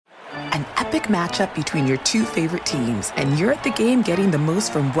An epic matchup between your two favorite teams, and you're at the game getting the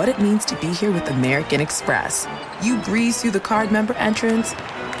most from what it means to be here with American Express. You breeze through the card member entrance,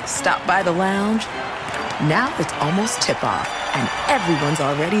 stop by the lounge. Now it's almost tip-off, and everyone's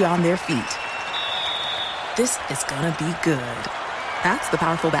already on their feet. This is gonna be good. That's the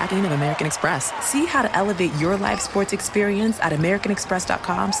powerful backing of American Express. See how to elevate your live sports experience at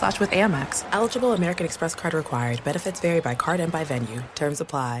americanexpress.com/with-Amex. Eligible American Express card required. Benefits vary by card and by venue. Terms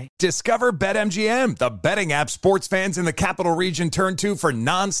apply. Discover BetMGM, the betting app sports fans in the capital region turn to for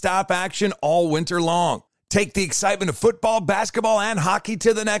nonstop action all winter long. Take the excitement of football, basketball, and hockey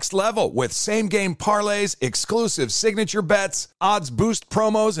to the next level with same-game parlays, exclusive signature bets, odds boost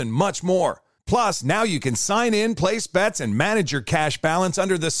promos, and much more. Plus, now you can sign in, place bets, and manage your cash balance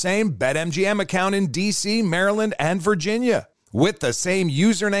under the same BetMGM account in D.C., Maryland, and Virginia. With the same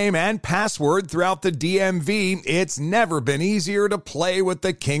username and password throughout the DMV, it's never been easier to play with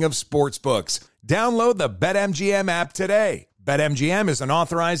the king of sportsbooks. Download the BetMGM app today. BetMGM is an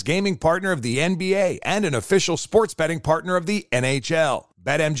authorized gaming partner of the NBA and an official sports betting partner of the NHL.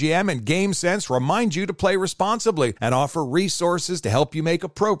 BetMGM and GameSense remind you to play responsibly and offer resources to help you make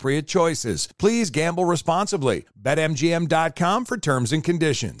appropriate choices. Please gamble responsibly. BetMGM.com for terms and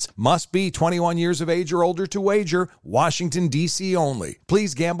conditions. Must be 21 years of age or older to wager. Washington, D.C. only.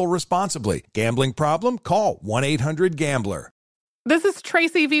 Please gamble responsibly. Gambling problem? Call 1-800-GAMBLER. This is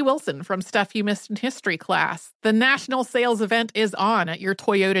Tracy V. Wilson from Stuff You Missed in History class. The national sales event is on at your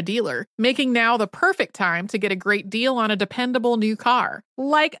Toyota dealer, making now the perfect time to get a great deal on a dependable new car.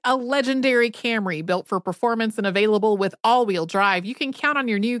 Like a legendary Camry built for performance and available with all-wheel drive, you can count on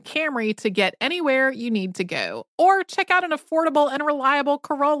your new Camry to get anywhere you need to go. Or check out an affordable and reliable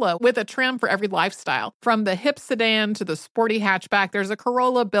Corolla with a trim for every lifestyle. From the hip sedan to the sporty hatchback, there's a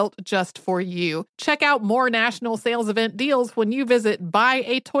Corolla built just for you. Check out more national sales event deals when you visit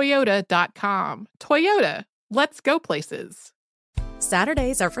buyatoyota.com. Toyota, let's go places.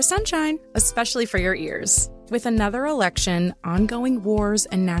 Saturdays are for sunshine, especially for your ears. With another election, ongoing wars,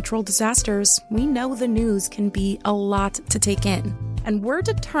 and natural disasters, we know the news can be a lot to take in. And we're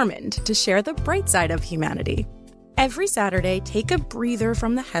determined to share the bright side of humanity. Every Saturday, take a breather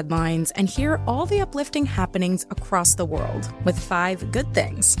from the headlines and hear all the uplifting happenings across the world with 5 Good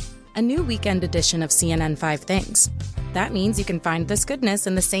Things, a new weekend edition of CNN 5 Things. That means you can find this goodness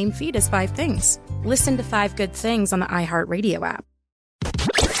in the same feed as 5 Things. Listen to 5 Good Things on the iHeartRadio app.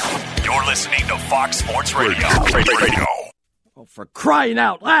 You're listening to Fox Sports Radio. Oh, for crying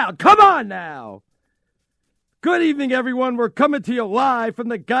out loud, come on now! Good evening, everyone. We're coming to you live from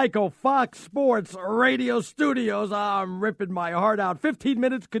the Geico Fox Sports Radio studios. I'm ripping my heart out. 15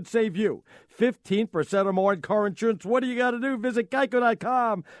 minutes could save you 15% or more in car insurance. What do you got to do? Visit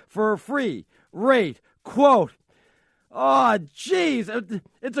geico.com for a free rate quote. Oh, geez.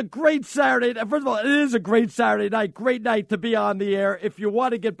 It's a great Saturday. First of all, it is a great Saturday night. Great night to be on the air. If you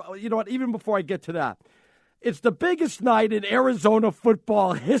want to get, you know what, even before I get to that, it's the biggest night in Arizona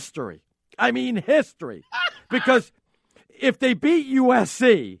football history. I mean, history. Because if they beat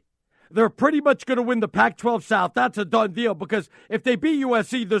USC, they're pretty much going to win the Pac-12 South. That's a done deal because if they beat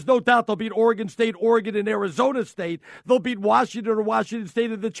USC, there's no doubt they'll beat Oregon State, Oregon, and Arizona State. They'll beat Washington or Washington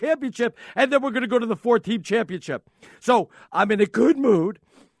State in the championship, and then we're going to go to the 4-team championship. So I'm in a good mood.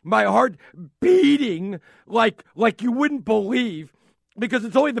 My heart beating like you wouldn't believe because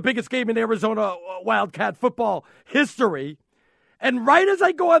it's only the biggest game in Arizona Wildcat football history. And right as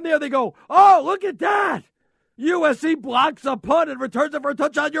I go on there, they go, oh, look at that. USC blocks a punt and returns it for a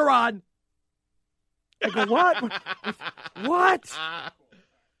touchdown. You're on. I go, what? What?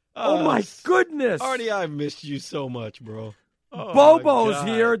 Oh, my goodness. Artie, I've missed you so much, bro. Oh, Bobo's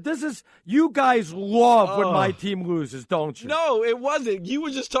here. This is, you guys love when my team loses, don't you? No, it wasn't. You were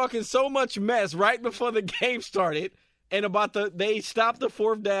just talking so much mess right before the game started and about they stopped the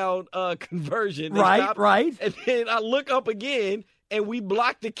 4th down conversion. Right. And then I look up again and we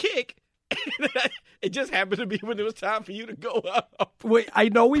blocked the kick. It just happened to be when it was time for you to go up. Wait, I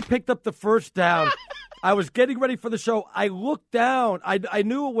know we picked up the first down. I was getting ready for the show. I looked down. I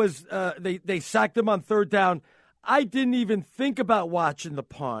knew it was they sacked him on 3rd down. I didn't even think about watching the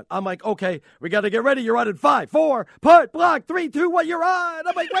punt. I'm like, okay, we got to get ready. You're on in 5, 4, punt, block, 3, 2, 1, you're on.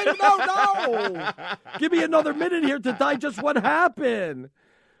 I'm like, wait, no. Give me another minute here to digest what happened.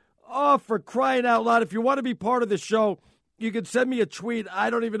 Oh, for crying out loud. If you want to be part of the show, you can send me a tweet.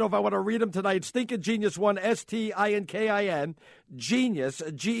 I don't even know if I want to read them tonight. Stinkin' Genius 1, STINKIN, Genius,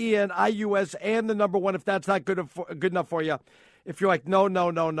 GENIUS, and the number 1 if that's not good enough for you. If you're like, no,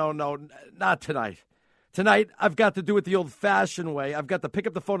 not tonight. Tonight, I've got to do it the old-fashioned way. I've got to pick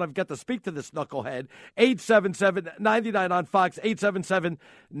up the phone. I've got to speak to this knucklehead. 877-99 on Fox,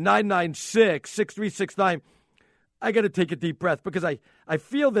 877-996-6369. I got to take a deep breath because I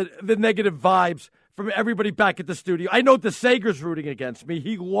feel that the negative vibes from everybody back at the studio. I know DeSager's rooting against me.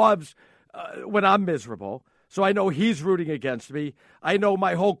 He loves when I'm miserable, so I know he's rooting against me. I know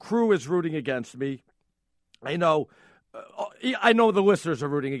my whole crew is rooting against me. I know the listeners are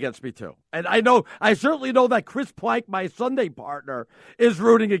rooting against me too. And I certainly know that Chris Plank, my Sunday partner, is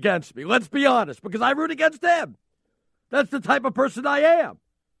rooting against me. Let's be honest, because I root against him. That's the type of person I am.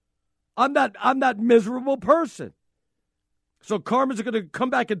 I'm that miserable person. So karma's going to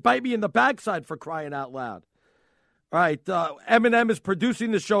come back and bite me in the backside for crying out loud. All right, Eminem is producing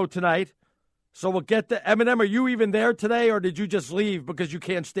the show tonight. So we'll get to Eminem. Are you even there today, or did you just leave because you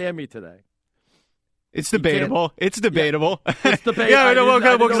can't stand me today? It's debatable. Yeah. It's debatable. It's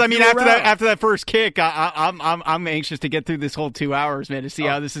debatable. Because I mean, after that first kick, I'm anxious to get through this whole 2 hours, man, to see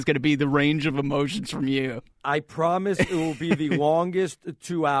how this is going to be the range of emotions from you. I promise it will be the longest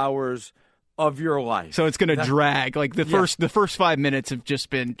 2 hours of your life. So it's going to drag. Like the first 5 minutes have just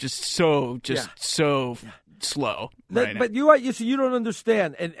been so slow. But you see, you don't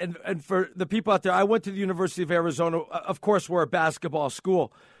understand. And for the people out there, I went to the University of Arizona. Of course, we're a basketball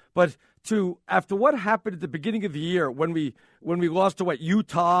school, but after what happened at the beginning of the year when we lost to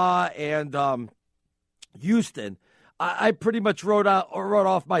Utah and Houston, I pretty much wrote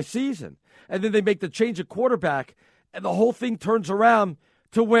off my season. And then they make the change of quarterback, and the whole thing turns around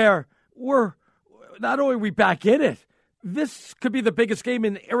to where we're not only are we back in it, this could be the biggest game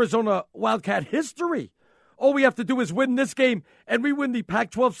in Arizona Wildcat history. All we have to do is win this game, and we win the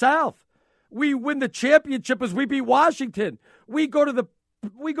Pac-12 South. We win the championship as we beat Washington. We go to the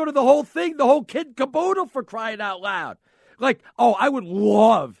whole thing, the whole kid caboodle, for crying out loud. I would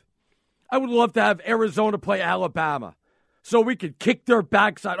love to have Arizona play Alabama so we could kick their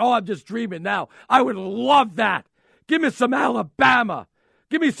backside. Oh, I'm just dreaming now. I would love that. Give me some Alabama.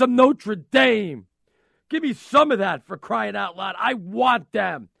 Give me some Notre Dame. Give me some of that, for crying out loud. I want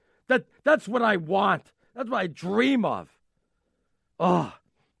them. That's what I want. That's what I dream of. Oh,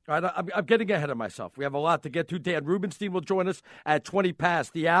 all right, I'm getting ahead of myself. We have a lot to get to. Dan Rubenstein will join us at 20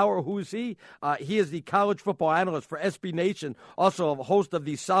 past the hour. Who's he? He is the college football analyst for SB Nation, also a host of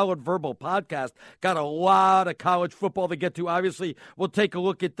the Solid Verbal podcast. Got a lot of college football to get to. Obviously, we'll take a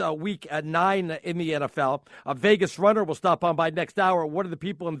look at week 9 in the NFL. A Vegas runner will stop on by next hour. What are the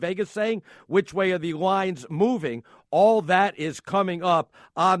people in Vegas saying? Which way are the lines moving? All that is coming up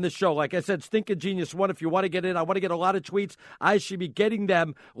on the show. Like I said, Stinkin' Genius 1, if you want to get in, I want to get a lot of tweets. I should be getting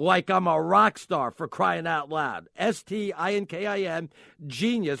them like I'm a rock star, for crying out loud. STINKIN,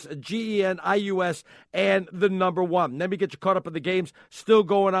 Genius, GENIUS, and the number 1. Let me get you caught up in the games still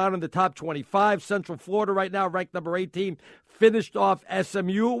going on in the top 25. Central Florida right now, ranked number 18. Finished off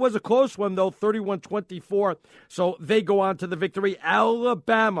SMU. It was a close one, though, 31-24. So they go on to the victory.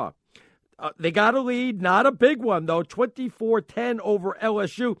 Alabama. They got a lead, not a big one, though, 24-10 over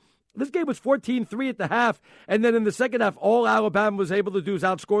LSU. This game was 14-3 at the half, and then in the second half, all Alabama was able to do is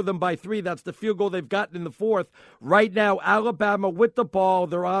outscore them by 3. That's the field goal they've gotten in the fourth. Right now, Alabama with the ball.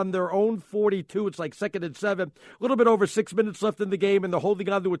 They're on their own 42. It's like 2nd and 7. A little bit over 6 minutes left in the game, and they're holding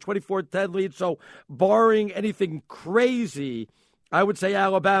on to a 24-10 lead. So barring anything crazy, I would say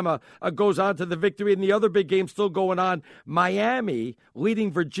Alabama goes on to the victory. And the other big game still going on, Miami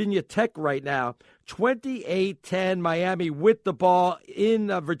leading Virginia Tech right now. 28-10, Miami with the ball in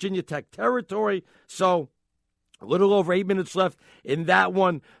Virginia Tech territory. So a little over 8 minutes left in that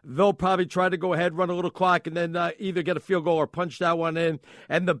one. They'll probably try to go ahead, run a little clock, and then either get a field goal or punch that one in.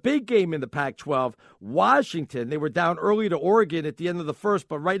 And the big game in the Pac-12, Washington, they were down early to Oregon at the end of the first,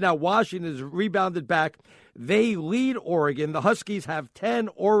 but right now Washington has rebounded back. They lead Oregon. The Huskies have 10,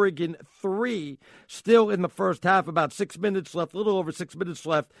 Oregon 3. Still in the first half, about 6 minutes left, a little over 6 minutes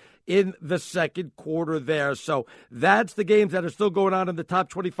left in the second quarter there. So that's the games that are still going on in the top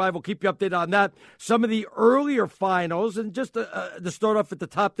 25. We'll keep you updated on that. Some of the earlier finals, and just to start off at the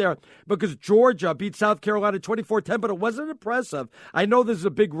top there, because Georgia beat South Carolina 24-10, but it wasn't impressive. I know this is a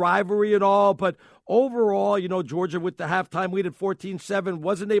big rivalry and all, but overall, Georgia with the halftime lead at 14-7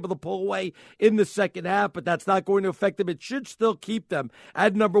 wasn't able to pull away in the second half, but that's not going to affect them. It should still keep them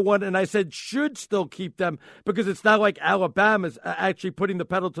at number 1, and I said should still keep them because it's not like Alabama's actually putting the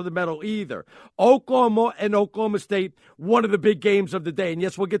pedal to the metal either. Oklahoma and Oklahoma State, one of the big games of the day. And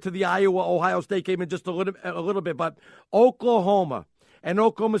yes, we'll get to the Iowa-Ohio State game in just a little bit, but Oklahoma and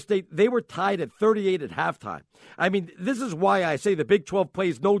Oklahoma State, they were tied at 38 at halftime. I mean, this is why I say the Big 12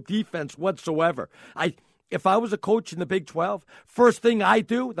 plays no defense whatsoever. if I was a coach in the Big 12, first thing I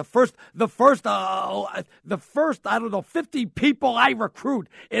do, the first, I don't know, 50 people I recruit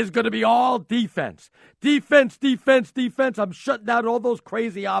is going to be all defense. Defense. I'm shutting down all those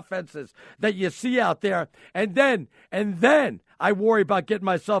crazy offenses that you see out there. And then I worry about getting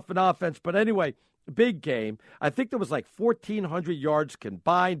myself an offense. But anyway, big game. I think there was like 1,400 yards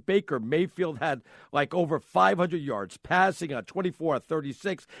combined. Baker Mayfield had like over 500 yards passing on 24 of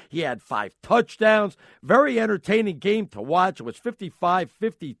 36. He had 5 touchdowns. Very entertaining game to watch. It was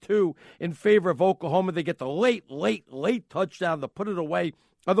 55-52 in favor of Oklahoma. They get the late touchdown to put it away.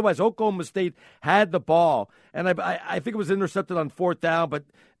 Otherwise, Oklahoma State had the ball. And I think it was intercepted on 4th down, but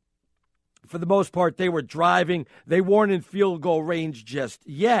for the most part, they were driving. They weren't in field goal range just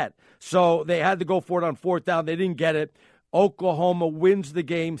yet. So they had to go for it on 4th down. They didn't get it. Oklahoma wins the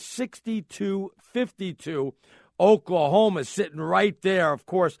game 62-52. Oklahoma sitting right there, of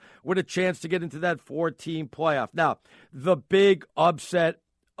course, with a chance to get into that 4-team playoff. Now, the big upset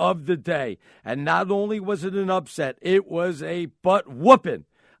of the day. And not only was it an upset, it was a butt-whooping.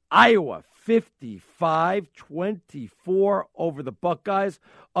 Iowa 55-24 over the Buckeyes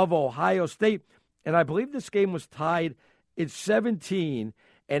of Ohio State. And I believe this game was tied at 17.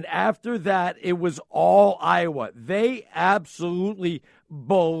 And after that, it was all Iowa. They absolutely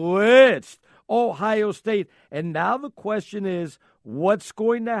blitzed Ohio State. And now the question is, what's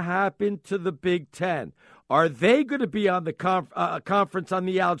going to happen to the Big Ten? Are they going to be on the conference on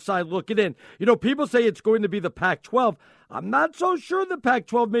the outside looking in? You know, people say it's going to be the Pac-12. I'm not so sure the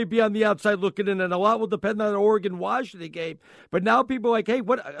Pac-12 may be on the outside looking in, and a lot will depend on the Oregon-Washington game. But now people are like, hey,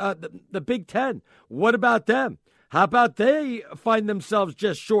 what the Big Ten, what about them? How about they find themselves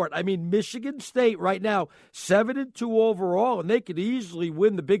just short? I mean, Michigan State right now, 7-2 overall, and they could easily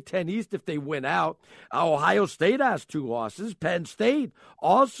win the Big Ten East if they win out. Ohio State has 2 losses. Penn State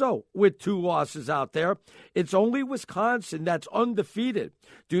also with 2 losses out there. It's only Wisconsin that's undefeated.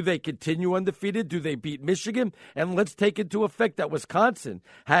 Do they continue undefeated? Do they beat Michigan? And let's take into effect that Wisconsin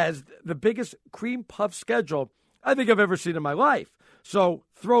has the biggest cream puff schedule I think I've ever seen in my life. So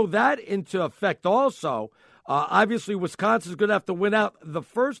throw that into effect also. Obviously, Wisconsin's going to have to win out. The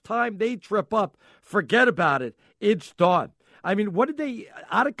first time they trip up, forget about it. It's done. I mean, what did they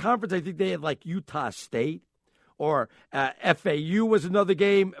 – out of conference, I think they had like Utah State or FAU was another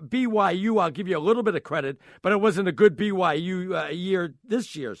game. BYU, I'll give you a little bit of credit, but it wasn't a good BYU year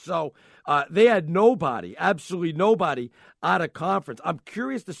this year. So they had nobody, absolutely nobody out of conference. I'm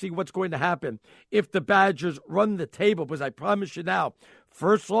curious to see what's going to happen if the Badgers run the table, because I promise you now,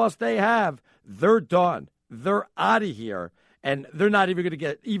 first loss they have, they're done. They're out of here, and they're not even going to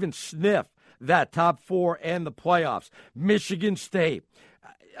get even sniff that top 4 and the playoffs. Michigan State,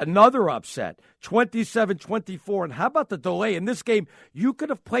 another upset, 27-24. And how about the delay in this game? You could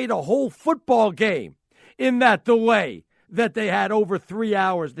have played a whole football game in that delay that they had over 3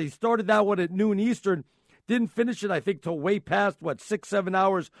 hours. They started that one at noon Eastern, didn't finish it, I think, till way past, 6-7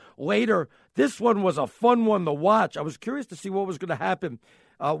 hours later. This one was a fun one to watch. I was curious to see what was going to happen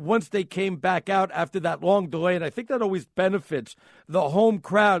once they came back out after that long delay, and I think that always benefits the home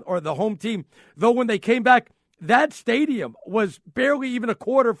crowd or the home team. Though when they came back, that stadium was barely even a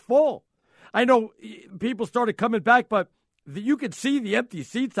quarter full. I know people started coming back, but you could see the empty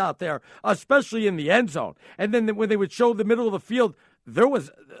seats out there, especially in the end zone. And then when they would show the middle of the field, there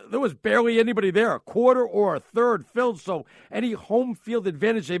was barely anybody there, a quarter or a third filled. So any home field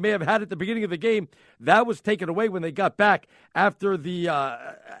advantage they may have had at the beginning of the game, that was taken away when they got back after the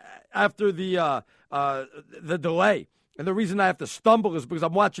delay. And the reason I have to stumble is because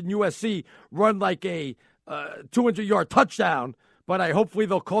I'm watching USC run like a 200-yard touchdown, but hopefully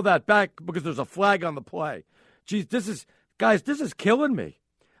they'll call that back because there's a flag on the play. Geez, this is killing me.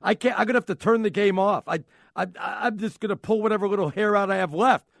 I'm gonna have to turn the game off. I'm just going to pull whatever little hair out I have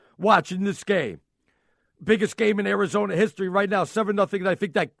left watching this game. Biggest game in Arizona history right now, 7-0, and I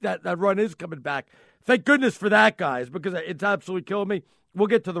think that run is coming back. Thank goodness for that, guys, because it's absolutely killing me. We'll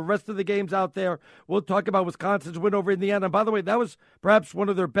get to the rest of the games out there. We'll talk about Wisconsin's win over Indiana. And by the way, that was perhaps one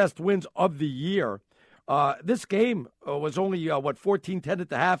of their best wins of the year. This game was only, 14-10 at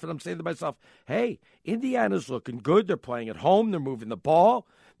the half, and I'm saying to myself, hey, Indiana's looking good. They're playing at home. They're moving the ball.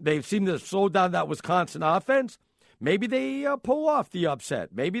 They seem to slow down that Wisconsin offense. Maybe they pull off the upset.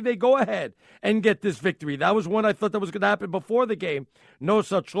 Maybe they go ahead and get this victory. That was one I thought that was going to happen before the game. No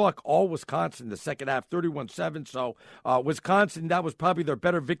such luck. All Wisconsin the second half, 31-7. So Wisconsin, that was probably their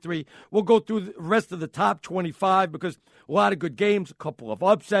better victory. We'll go through the rest of the top 25 because a lot of good games, a couple of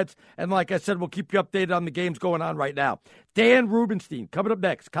upsets. And like I said, we'll keep you updated on the games going on right now. Dan Rubenstein coming up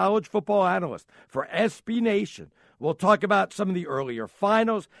next, college football analyst for SB Nation. We'll talk about some of the earlier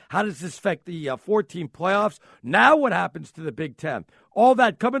finals. How does this affect the 14 playoffs? Now what happens to the Big Ten? All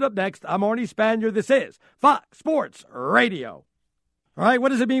that coming up next. I'm Arnie Spanier. This is Fox Sports Radio. All right, what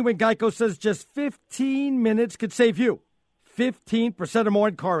does it mean when Geico says just 15 minutes could save you 15% or more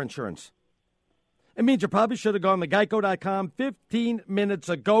in car insurance? It means you probably should have gone to geico.com 15 minutes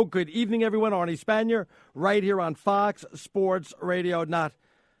ago. Good evening, everyone. Arnie Spanier right here on Fox Sports Radio. Not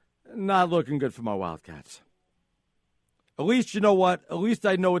looking good for my Wildcats. At least you know what? At least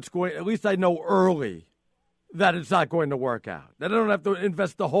I know early that it's not going to work out. Then I don't have to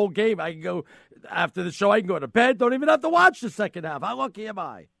invest the whole game. I can go after the show. I can go to bed. Don't even have to watch the second half. How lucky am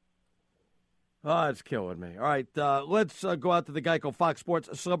I? Oh, it's killing me. All right, let's go out to the Geico Fox Sports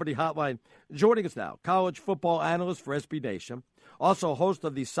Celebrity Hotline. Joining us now, college football analyst for SB Nation, also host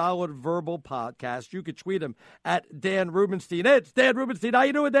of the Solid Verbal podcast. You can tweet him at Dan Rubenstein. It's Dan Rubenstein. How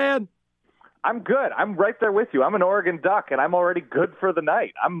you doing, Dan? I'm good. I'm right there with you. I'm an Oregon Duck, and I'm already good for the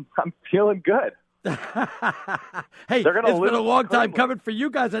night. I'm feeling good. Hey, it's been a long time coming for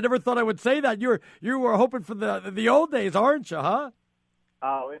you guys. I never thought I would say that. You were hoping for the old days, aren't you, huh?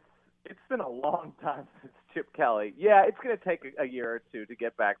 Oh, it's been a long time since Chip Kelly. Yeah, it's going to take a year or two to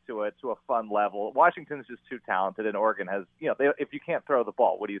get back to a fun level. Washington's just too talented, and Oregon has, if you can't throw the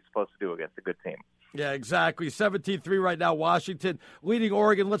ball, what are you supposed to do against a good team? Yeah, exactly. 17-3 right now, Washington leading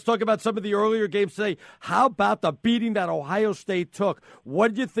Oregon. Let's talk about some of the earlier games today. How about the beating that Ohio State took?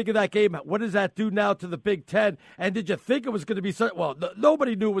 What did you think of that game? What does that do now to the Big Ten? And did you think it was going to be such – well,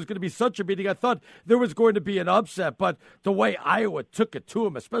 nobody knew it was going to be such a beating. I thought there was going to be an upset, but the way Iowa took it to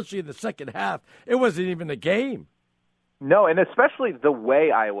them, especially in the second half, it wasn't even a game. No, and especially the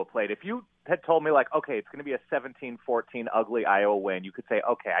way Iowa played. If you had told me, okay, it's going to be a 17-14 ugly Iowa win, you could say,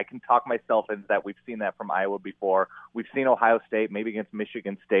 okay, I can talk myself into that. We've seen that from Iowa before. We've seen Ohio State, maybe against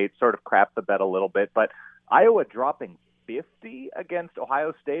Michigan State, sort of crap the bed a little bit. But Iowa dropping 50 against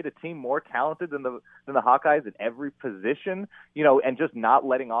Ohio State, a team more talented than the Hawkeyes at every position, and just not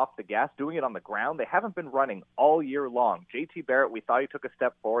letting off the gas, doing it on the ground. They haven't been running all year long. JT Barrett, we thought he took a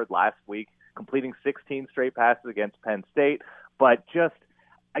step forward last week, completing 16 straight passes against Penn State, but just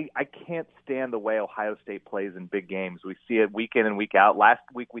I can't stand the way Ohio State plays in big games. We see it week in and week out. Last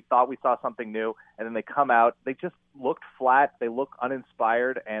week we thought we saw something new, and then they come out. They just looked flat. They look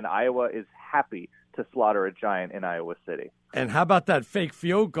uninspired, and Iowa is happy to slaughter a giant in Iowa City. And how about that fake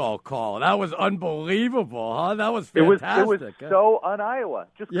field goal call? That was unbelievable, huh? That was fantastic. It was so un-Iowa.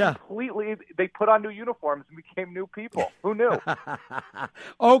 Completely, they put on new uniforms and became new people. Who knew?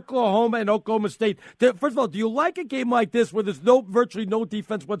 Oklahoma and Oklahoma State. First of all, do you like a game like this where there's virtually no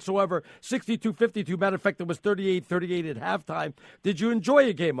defense whatsoever, 62-52? Matter of fact, it was 38-38 at halftime. Did you enjoy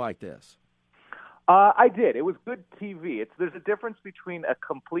a game like this? I did. It was good TV. There's a difference between a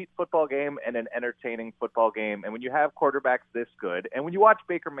complete football game and an entertaining football game. And when you have quarterbacks this good, and when you watch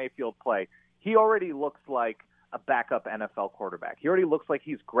Baker Mayfield play, he already looks like a backup NFL quarterback. He already looks like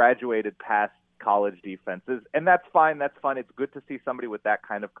he's graduated past college defenses, and that's fine. That's fun. It's good to see somebody with that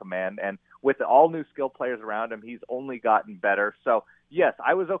kind of command. And with all new skill players around him, he's only gotten better. So, yes,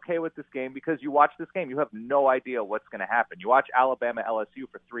 I was okay with this game because you watch this game, you have no idea what's going to happen. You watch Alabama-LSU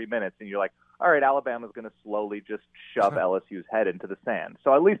for 3 minutes, and you're like, all right, Alabama's going to slowly just shove LSU's head into the sand.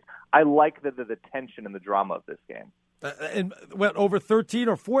 So at least I like the tension and the drama of this game. And went over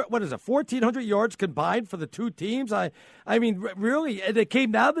 1,400 yards combined for the two teams. I mean, really, and it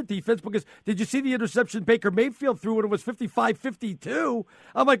came down to defense because did you see the interception Baker Mayfield threw when it was 55-52?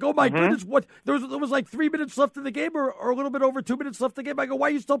 I'm like, oh my goodness, what? There was like 3 minutes left in the game or a little bit over 2 minutes left in the game. I go, why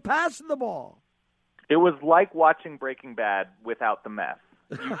are you still passing the ball? It was like watching Breaking Bad without the meth.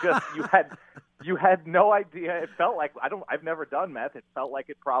 You had no idea. It felt like I've never done meth. It felt like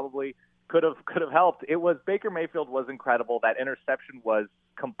it probably could have helped. It was Baker Mayfield was incredible. That interception was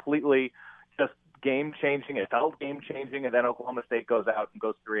completely just game changing. It felt game changing, and then Oklahoma State goes out and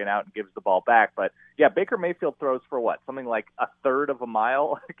goes 3 and out and gives the ball back. But yeah, Baker Mayfield throws for something like a third of a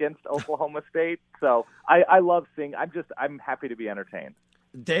mile against Oklahoma State. So I love seeing. I'm happy to be entertained.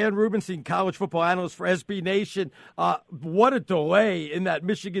 Dan Rubenstein, college football analyst for SB Nation. What a delay in that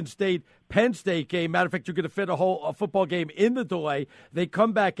Michigan State-Penn State game. Matter of fact, you could have fit a football game in the delay. They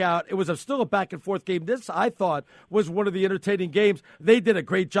come back out. It was still a back-and-forth game. This, I thought, was one of the entertaining games. They did a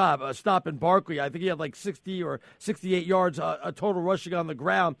great job stopping Barkley. I think he had like 60 or 68 yards a total rushing on the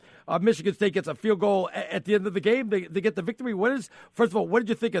ground. Michigan State gets a field goal at the end of the game. They get the victory. First of all, what did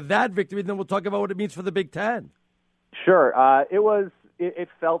you think of that victory? And then we'll talk about what it means for the Big Ten. Sure. It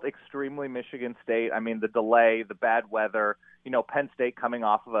felt extremely Michigan State. I mean, the delay, the bad weather, Penn State coming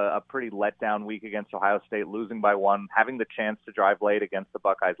off of a pretty letdown week against Ohio State, losing by 1, having the chance to drive late against the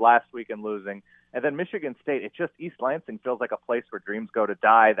Buckeyes last week and losing. And then Michigan State, it's just East Lansing feels like a place where dreams go to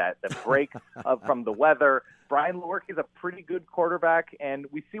die, that the break from the weather. Brian Lewerke's a pretty good quarterback, and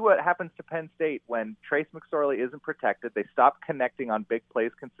we see what happens to Penn State when Trace McSorley isn't protected. They stop connecting on big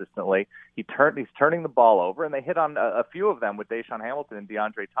plays consistently. He's turning the ball over, and they hit on a few of them with Deshaun Hamilton and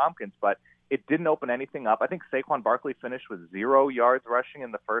DeAndre Tompkins, but it didn't open anything up. I think Saquon Barkley finished with 0 yards rushing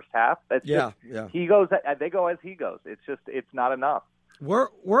in the first half. They go as he goes. It's not enough. Where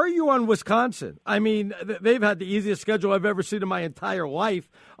are you on Wisconsin? I mean, they've had the easiest schedule I've ever seen in my entire life.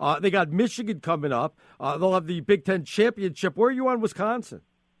 They got Michigan coming up. They'll have the Big Ten championship. Where are you on Wisconsin?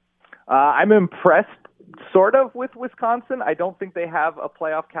 I'm impressed, sort of, with Wisconsin. I don't think they have a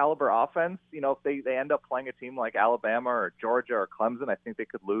playoff caliber offense. If they end up playing a team like Alabama or Georgia or Clemson, I think they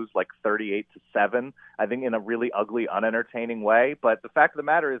could lose like 38-7. I think in a really ugly, unentertaining way. But the fact of the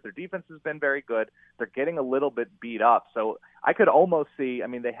matter is their defense has been very good. They're getting a little bit beat up. So I could almost see,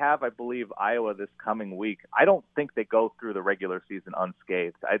 they have, I believe, Iowa this coming week. I don't think they go through the regular season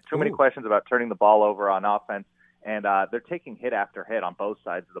unscathed. I had too many questions about turning the ball over on offense, and they're taking hit after hit on both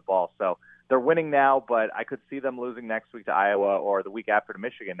sides of the ball. So they're winning now, but I could see them losing next week to Iowa or the week after to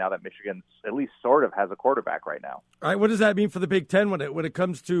Michigan, now that Michigan at least sort of has a quarterback right now. All right, what does that mean for the Big Ten when it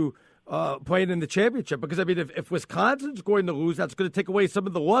comes to playing in the championship? Because, if Wisconsin's going to lose, that's going to take away some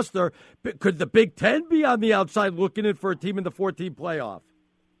of the luster. Could the Big Ten be on the outside looking in for a team in the 14 playoff?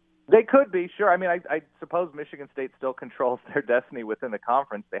 They could be, sure. I suppose Michigan State still controls their destiny within the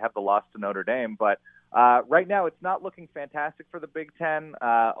conference. They have the loss to Notre Dame, but right now it's not looking fantastic for the Big Ten.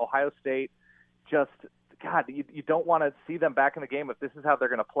 Ohio State, you don't want to see them back in the game if this is how they're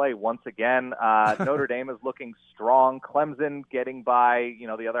going to play once again. Notre Dame is looking strong. Clemson getting by.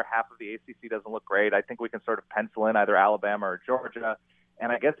 The other half of the ACC doesn't look great. I think we can sort of pencil in either Alabama or Georgia.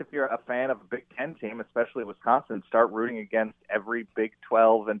 And I guess if you're a fan of a Big Ten team, especially Wisconsin, start rooting against every Big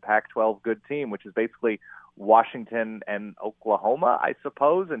 12 and Pac-12 good team, which is basically Washington and Oklahoma, I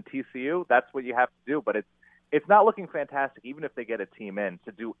suppose, and TCU. That's what you have to do. But it's not looking fantastic, even if they get a team in,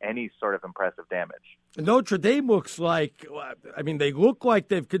 to do any sort of impressive damage. Notre Dame looks like, they look like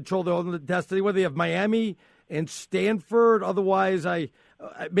they've controlled their own destiny, whether they have Miami and Stanford. Otherwise,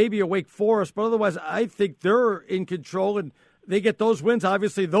 maybe a Wake Forest, but otherwise I think they're in control, and they get those wins.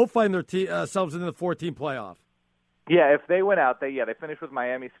 Obviously, they'll find themselves in the 14 playoff. Yeah, if they win out, they finish with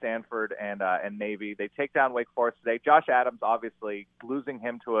Miami, Stanford, and Navy. They take down Wake Forest today. Josh Adams, obviously, losing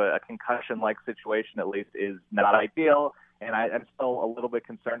him to a concussion-like situation at least is not ideal. And I'm still a little bit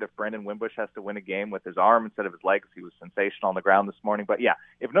concerned if Brandon Wimbush has to win a game with his arm instead of his legs. He was sensational on the ground this morning. But, yeah,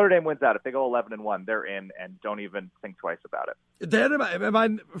 if Notre Dame wins out, if they go 11-1, they're in, and don't even think twice about it. Dan, am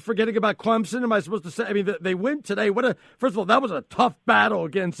I forgetting about Clemson? Am I supposed to say, they win today. First of all, that was a tough battle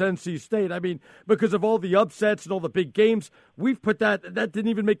against NC State. Because of all the upsets and all the big games, we've put that didn't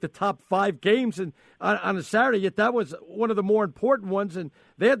even make the top 5 games on a Saturday, yet that was one of the more important ones. And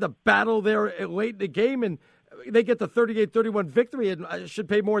they had the battle there late in the game, and they get the 38-31 victory, and I should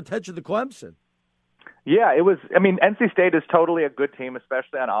pay more attention to Clemson. Yeah, it was. NC State is totally a good team,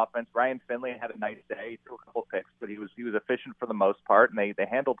 especially on offense. Ryan Finley had a nice day. He threw a couple picks, but he was efficient for the most part, and they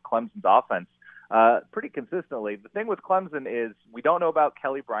handled Clemson's offense pretty consistently. The thing with Clemson is we don't know about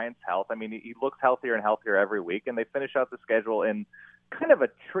Kelly Bryant's health. He looks healthier and healthier every week, and they finish out the schedule in kind of a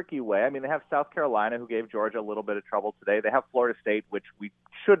tricky way. They have South Carolina, who gave Georgia a little bit of trouble today. They have Florida State, which we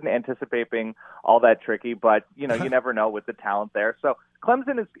shouldn't anticipate being all that tricky, but, you never know with the talent there. So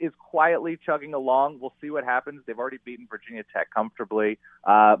Clemson is quietly chugging along. We'll see what happens. They've already beaten Virginia Tech comfortably.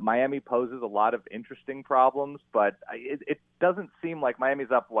 Miami poses a lot of interesting problems, but it doesn't seem like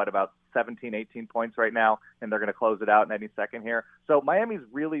Miami's up, about 17, 18 points right now, and they're going to close it out in any second here. So Miami's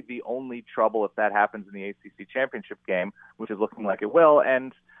really the only trouble if that happens in the ACC championship game, which is looking like it will.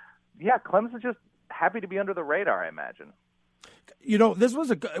 And, yeah, Clemson's just happy to be under the radar, I imagine.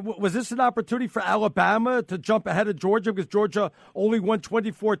 Was this an opportunity for Alabama to jump ahead of Georgia because Georgia only won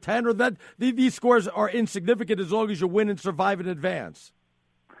 24-10, or that these scores are insignificant as long as you win and survive in advance?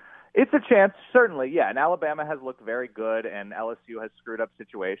 It's a chance, certainly, yeah. And Alabama has looked very good, and LSU has screwed up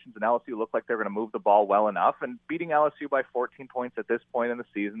situations, and LSU looked like they're going to move the ball well enough. And beating LSU by 14 points at this point in the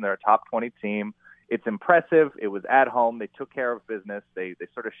season, they're a top 20 team. It's impressive. It was at home. They took care of business. They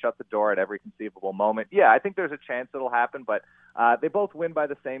sort of shut the door at every conceivable moment. Yeah, I think there's a chance it'll happen, but they both win by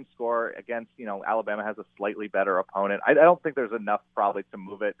the same score against, Alabama has a slightly better opponent. I don't think there's enough probably to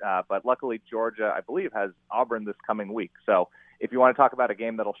move it, but luckily Georgia, I believe, has Auburn this coming week. So if you want to talk about a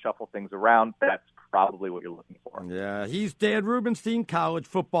game that'll shuffle things around, that's probably what you're looking for. Yeah, he's Dan Rubenstein, college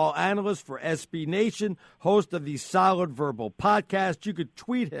football analyst for SB Nation, host of the Solid Verbal podcast. You could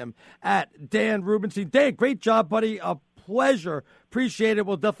tweet him at Dan Rubenstein. Dan, great job, buddy. A pleasure. Appreciate it.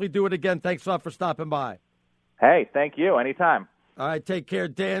 We'll definitely do it again. Thanks a lot for stopping by. Hey, thank you. Anytime. All right, take care.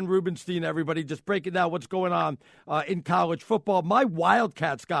 Dan Rubenstein, everybody. Just breaking down what's going on in college football. My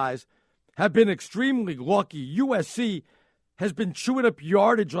Wildcats, guys, have been extremely lucky. USC has been chewing up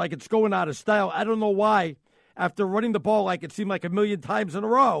yardage like it's going out of style. I don't know why. After running the ball like it seemed like a million times in a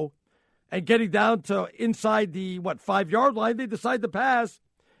row and getting down to inside the, 5-yard line, they decide to pass.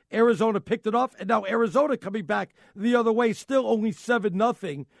 Arizona picked it off, and now Arizona coming back the other way, still only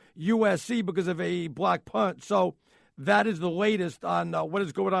 7-0 USC because of a block punt. So that is the latest on what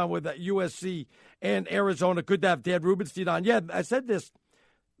is going on with USC and Arizona. Good to have Dan Rubenstein on. Yeah, I said this.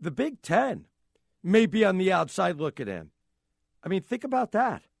 The Big Ten may be on the outside looking in. I mean, think about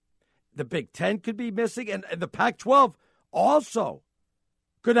that. The Big Ten could be missing, and the Pac-12 also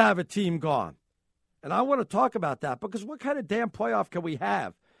could have a team gone. And I want to talk about that because what kind of damn playoff can we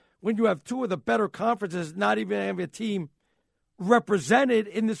have when you have two of the better conferences not even having a team represented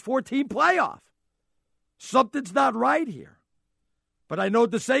in this 4-team playoff? Something's not right here. But I know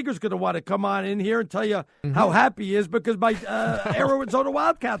DeSager's going to want to come on in here and tell you how happy he is because my Arizona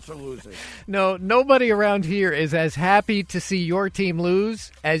Wildcats are losing. No, nobody around here is as happy to see your team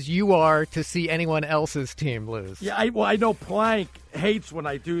lose as you are to see anyone else's team lose. Yeah, I know Plank hates when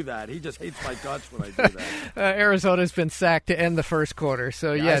I do that. He just hates my guts when I do that. Arizona's been sacked to end the first quarter.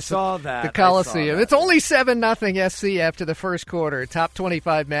 So, yes, I saw that. The Coliseum. It's only 7-0 SC after the first quarter. Top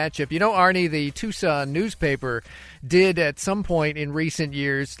 25 matchup. You know, Arnie, the Tucson newspaper did at some point in recent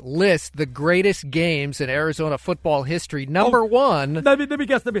years list the greatest games in Arizona football history. Number one. Let me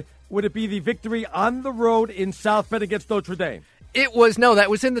guess. Would it be the victory on the road in South Bend against Notre Dame? It was, no, that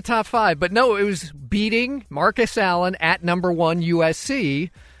was in the top 5. But no, it was beating Marcus Allen at number 1 USC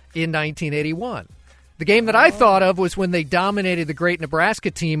in 1981. The game that I thought of was when they dominated the great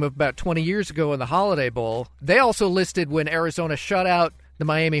Nebraska team of about 20 years ago in the Holiday Bowl. They also listed when Arizona shut out the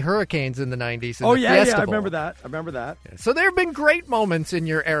Miami Hurricanes in the 90s. Oh, yeah, Fiesta I Bowl. remember that. So there have been great moments in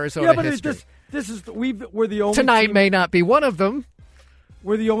your Arizona history. We're the only Tonight team. may not be one of them.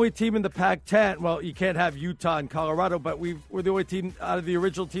 We're the only team in the Pac-10. Well, you can't have Utah and Colorado, but we're the only team out of the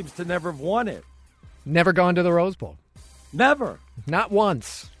original teams to never have won it. Never gone to the Rose Bowl. Never. Not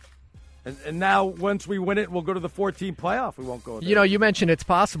once. And now, once we win it, we'll go to the 14 playoff. We won't go there. You know, you mentioned it's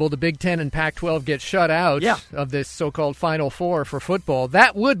possible the Big Ten and Pac-12 get shut out of this so-called Final Four for football.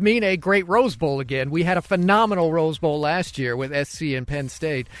 That would mean a great Rose Bowl again. We had a phenomenal Rose Bowl last year with SC and Penn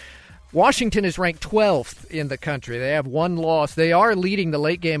State. Washington is ranked 12th in the country. They have one loss. They are leading the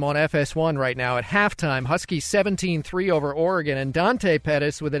late game on FS1 right now. At halftime, Huskies 17-3 over Oregon, and Dante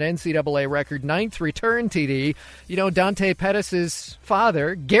Pettis with an NCAA record 9th return TD. You know, Dante Pettis'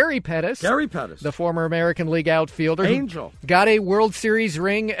 father, Gary Pettis, the former American League outfielder, Angel, got a World Series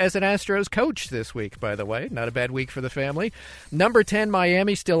ring as an Astros coach this week, by the way. Not a bad week for the family. Number 10,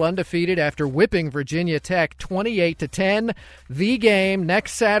 Miami, still undefeated after whipping Virginia Tech 28-10. The game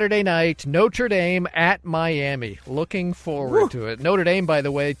next Saturday night. Notre Dame at Miami. Looking forward to it. Notre Dame, by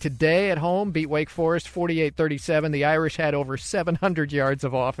the way, today at home beat Wake Forest 48-37. The Irish had over 700 yards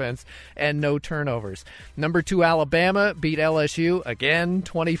of offense and no turnovers. Number 2, Alabama beat LSU again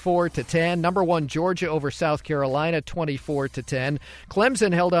 24-10. Number 1, Georgia over South Carolina 24-10.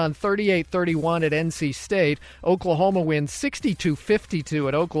 Clemson held on 38-31 at NC State. Oklahoma wins 62-52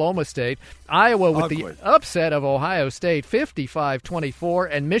 at Oklahoma State. Iowa with the upset of Ohio State 55-24,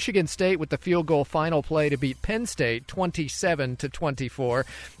 and Michigan State with the field goal final play to beat Penn State 27-24.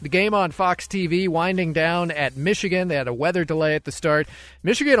 The game on Fox TV winding down at Michigan. They had a weather delay at the start.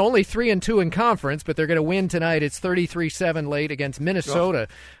 Michigan only 3-2 in conference, but they're going to win tonight. It's 33-7 late against Minnesota,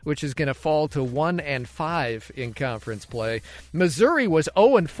 which is going to fall to 1-5 in conference play. Missouri was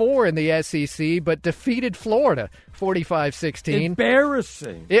 0-4 in the SEC, but defeated Florida 45-16.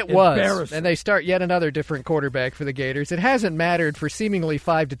 Embarrassing. It was. Embarrassing. And they start yet another different quarterback for the Gators. It hasn't mattered for seemingly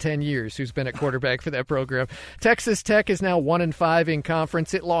 5 to 10 years who's been at quarterback for that program. Texas Tech is now 1-5 in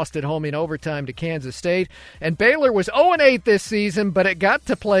conference. It lost at home in overtime to Kansas State. And Baylor was 0-8 this season, but it got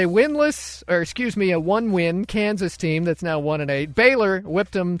to play a one-win Kansas team that's now 1-8. Baylor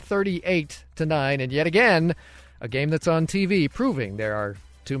whipped them 38-9. And yet again, a game that's on TV proving there are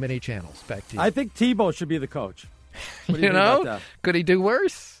too many channels. Back to you. I think Tebow should be the coach. What do you think about know, that? Could he do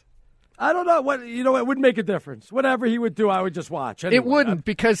worse? I don't know. It wouldn't make a difference. Whatever he would do, I would just watch. Anyway, it wouldn't,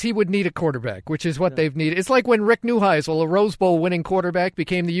 because he would need a quarterback, which is what they've needed. It's like when Rick Neuheisel, a Rose Bowl winning quarterback,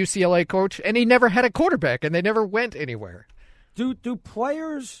 became the UCLA coach, and he never had a quarterback, and they never went anywhere. Do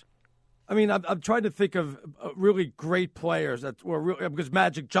players I mean, I'm trying to think of really great players that were real, because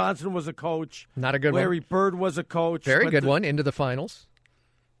Magic Johnson was a coach. Not a good Larry one. Bird was a coach. Very good one, into the finals.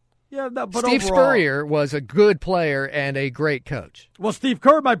 Yeah, but Steve overall, Spurrier was a good player and a great coach. Well, Steve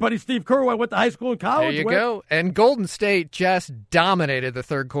Kerr, my buddy Steve Kerr, I went to high school and college There you with. go. And Golden State just dominated the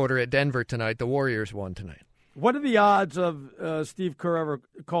third quarter at Denver tonight. The Warriors won tonight. What are the odds of Steve Kerr ever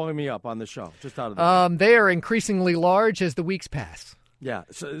calling me up on the show? Just out of the they are increasingly large as the weeks pass. Yeah,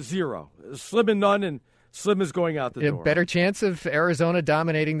 so 0. Slim and none, and Slim is going out the door. Better chance of Arizona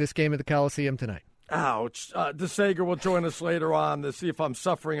dominating this game at the Coliseum tonight. Ouch. DeSager will join us later on to see if I'm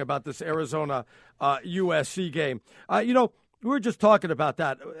suffering about this Arizona USC game. We were just talking about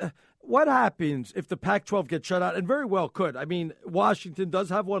that. What happens if the Pac-12 gets shut out? And very well could. I mean, Washington does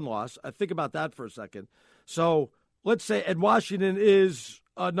have one loss. Think about that for a second. So let's say, and Washington is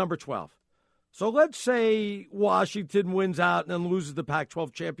number 12. So let's say Washington wins out and then loses the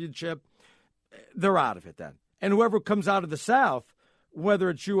Pac-12 championship. They're out of it then. And whoever comes out of the South, whether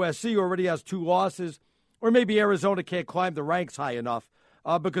it's USC already has 2 losses, or maybe Arizona can't climb the ranks high enough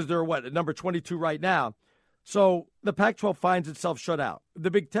because they're, at number 22 right now. So the Pac-12 finds itself shut out. The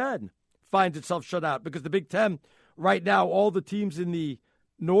Big Ten finds itself shut out because the Big Ten right now, all the teams in the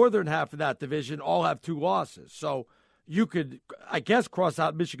northern half of that division all have 2 losses. So you could, I guess, cross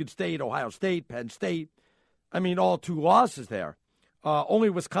out Michigan State, Ohio State, Penn State. I mean, all 2 losses there. Only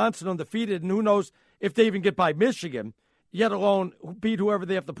Wisconsin undefeated, and who knows if they even get by Michigan, yet alone beat whoever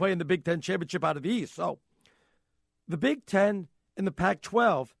they have to play in the Big Ten championship out of the East. So the Big Ten and the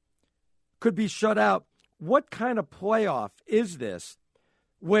Pac-12 could be shut out. What kind of playoff is this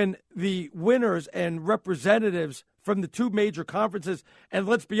when the winners and representatives from the 2 major conferences, and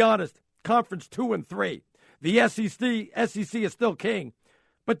let's be honest, Conference 2 and 3, the SEC is still king,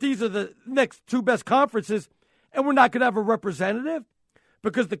 but these are the next 2 best conferences, and we're not going to have a representative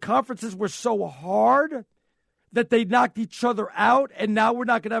because the conferences were so hard that they knocked each other out, and now we're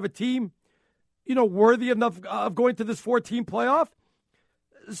not going to have a team, worthy enough of going to this 4-team playoff?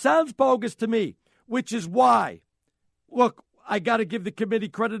 Sounds bogus to me, which is why, look, I got to give the committee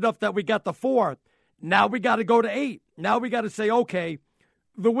credit enough that we got the 4. Now we got to go to 8. Now we got to say, okay,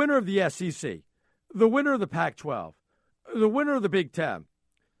 the winner of the SEC, the winner of the Pac-12, the winner of the Big Ten,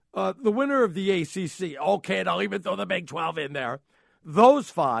 the winner of the ACC, okay, and I'll even throw the Big 12 in there. Those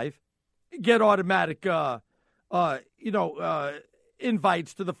 5 get automatic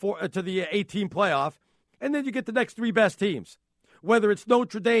invites to the 18 playoff, and then you get the next 3 best teams, whether it's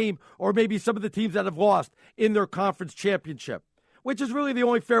Notre Dame or maybe some of the teams that have lost in their conference championship, which is really the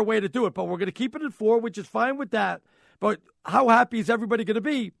only fair way to do it. But we're going to keep it at 4, which is fine with that. But how happy is everybody going to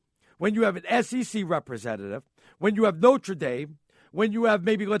be when you have an SEC representative, when you have Notre Dame, when you have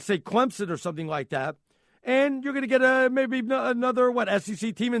maybe, let's say, Clemson or something like that, and you're going to get maybe another,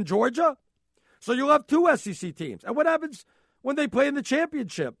 SEC team in Georgia? So you'll have 2 SEC teams. And what happens when they play in the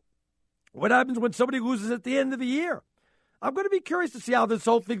championship? What happens when somebody loses at the end of the year? I'm going to be curious to see how this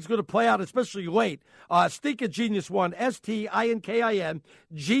whole thing's going to play out, especially late. Stinkin' Genius won, STINKIN,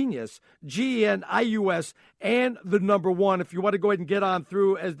 Genius, GENIUS, and the number 1. If you want to go ahead and get on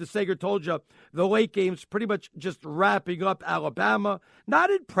through, as DeSager told you, the late game's pretty much just wrapping up. Alabama,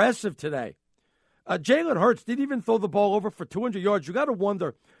 not impressive today. Jalen Hurts didn't even throw the ball over for 200 yards. You got to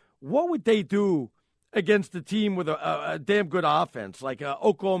wonder, what would they do against a team with a damn good offense like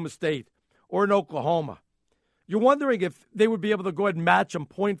Oklahoma State or an Oklahoma? You're wondering if they would be able to go ahead and match them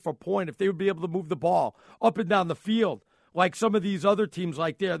point for point, if they would be able to move the ball up and down the field like some of these other teams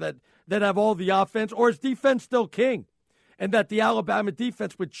like there that have all the offense, or is defense still king? And that the Alabama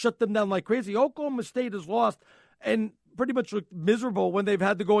defense would shut them down like crazy. Oklahoma State has lost and pretty much looked miserable when they've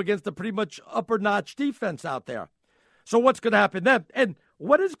had to go against a pretty much upper-notch defense out there. So what's going to happen then? And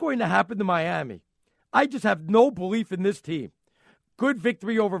what is going to happen to Miami? I just have no belief in this team. Good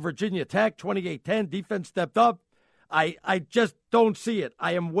victory over Virginia Tech, 28-10. Defense stepped up. I just don't see it.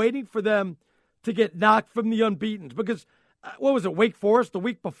 I am waiting for them to get knocked from the unbeatens because, what was it, Wake Forest the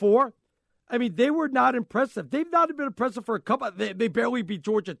week before? I mean, they were not impressive. They've not been impressive for a couple. They barely beat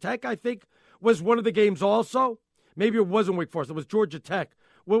Georgia Tech, I think, was one of the games also. Maybe it wasn't Wake Forest. It was Georgia Tech.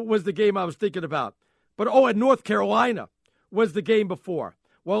 What was the game I was thinking about? But, and North Carolina was the game before.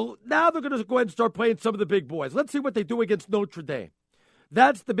 Well, now they're going to go ahead and start playing some of the big boys. Let's see what they do against Notre Dame.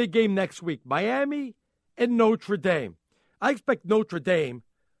 That's the big game next week, Miami and Notre Dame. I expect Notre Dame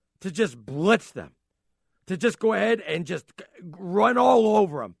to just blitz them, to just go ahead and just run all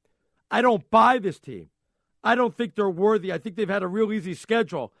over them. I don't buy this team. I don't think they're worthy. I think they've had a real easy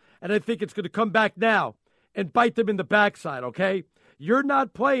schedule, and I think it's going to come back now and bite them in the backside, okay? You're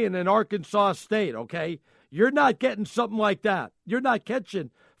not playing in Arkansas State, okay? You're not getting something like that. You're not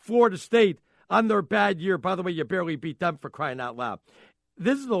catching Florida State on their bad year. By the way, you barely beat them, for crying out loud.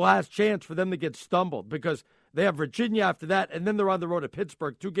 This is the last chance for them to get stumbled because they have Virginia after that, and then they're on the road to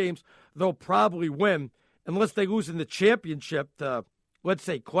Pittsburgh. 2 games they'll probably win unless they lose in the championship to, let's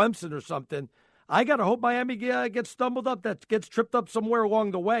say, Clemson or something. I got to hope Miami gets stumbled up, that gets tripped up somewhere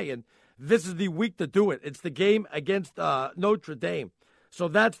along the way, and this is the week to do it. It's the game against Notre Dame. So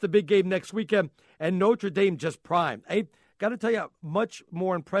that's the big game next weekend, and Notre Dame just primed. I got to tell you, much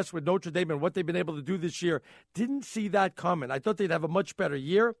more impressed with Notre Dame and what they've been able to do this year. Didn't see that coming. I thought they'd have a much better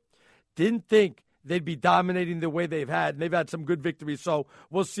year. Didn't think they'd be dominating the way they've had, and they've had some good victories, so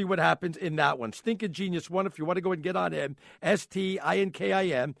we'll see what happens in that one. Stinkin' Genius 1, if you want to go and get on him,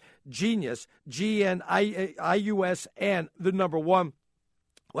 STINKIN, Genius, GNIUS, and the number 1.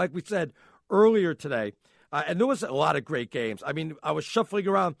 Like we said earlier today, and there was a lot of great games. I mean, I was shuffling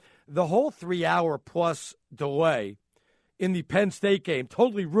around. The whole 3-hour-plus delay in the Penn State game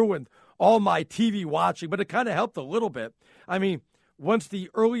totally ruined all my TV watching, but it kind of helped a little bit. I mean, once the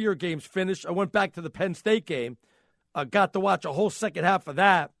earlier games finished, I went back to the Penn State game, got to watch a whole second half of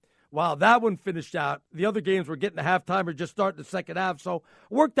that. While that one finished out, the other games were getting a halftime or just starting the second half, so it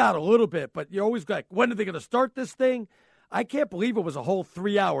worked out a little bit. But you're always like, when are they going to start this thing? I can't believe it was a whole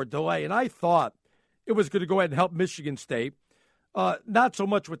 3-hour delay, and I thought it was going to go ahead and help Michigan State. Not so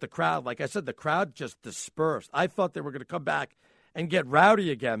much with the crowd. Like I said, the crowd just dispersed. I thought they were going to come back and get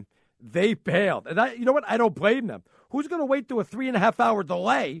rowdy again. They bailed. And you know what? I don't blame them. Who's going to wait through a 3.5-hour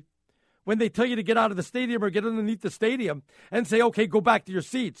delay when they tell you to get out of the stadium or get underneath the stadium and say, okay, go back to your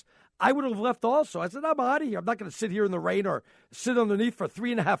seats? I would have left also. I said, I'm out of here. I'm not going to sit here in the rain or sit underneath for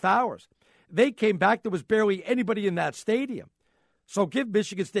 3.5 hours. They came back. There was barely anybody in that stadium. So give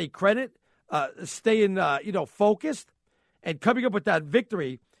Michigan State credit, staying focused, and coming up with that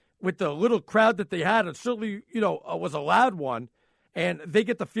victory with the little crowd that they had. It certainly, was a loud one. And they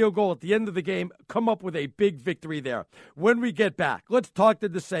get the field goal at the end of the game, come up with a big victory there. When we get back, let's talk to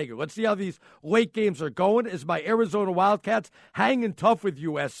DeSager. Let's see how these late games are going. Is my Arizona Wildcats hanging tough with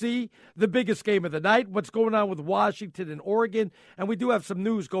USC? The biggest game of the night. What's going on with Washington and Oregon? And we do have some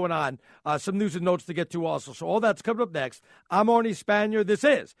news going on, some news and notes to get to also. So all that's coming up next. I'm Arnie Spanier. This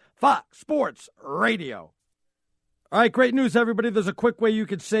is Fox Sports Radio. All right, great news, everybody. There's a quick way you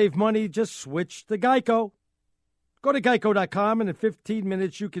can save money. Just switch to Geico. Go to geico.com, and in 15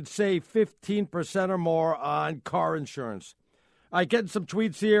 minutes, you can save 15% or more on car insurance. I get some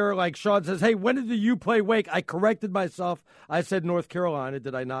tweets here, like Sean says, hey, when did the U play Wake? I corrected myself. I said North Carolina,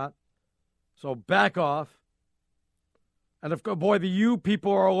 did I not? So back off. And, boy, the U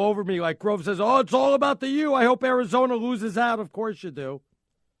people are all over me. Like Grove says, oh, it's all about the U. I hope Arizona loses out. Of course you do.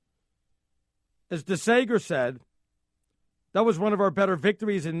 As DeSager said, that was one of our better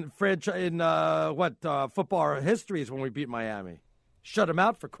victories in football histories when we beat Miami. Shut them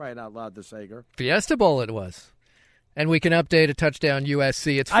out, for crying out loud, DeSager. Fiesta Bowl it was. And we can update a touchdown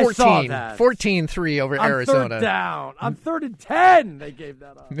USC. It's 14-3 over Arizona. Third down. I'm 3rd and 10. They gave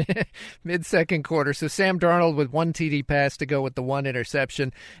that up. Mid-second quarter. So Sam Darnold with 1 TD pass to go with the 1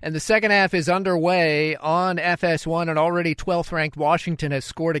 interception. And the second half is underway on FS1, and already 12th-ranked Washington has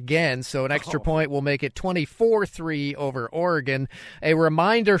scored again. So an extra point will make it 24-3 over Oregon. A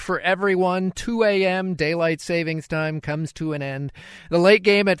reminder for everyone, 2 a.m. daylight savings time comes to an end. The late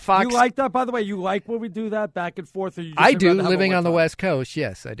game at Fox. You like that, by the way? You like when we do that back and forth? I do, living on the West Coast.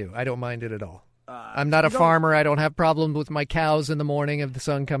 Yes, I do. I don't mind it at all. I'm not a farmer. I don't have problems with my cows in the morning of the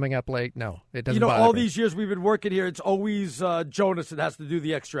sun coming up late. No, it doesn't bother me. All these years we've been working here, it's always Jonas that has to do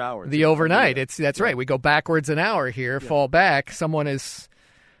the extra hours. The overnight. That's right. We go backwards an hour here, fall back. Someone is...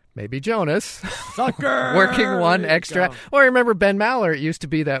 Maybe Jonas. Sucker! Working 1 extra. Well, I remember Ben Maller. It used to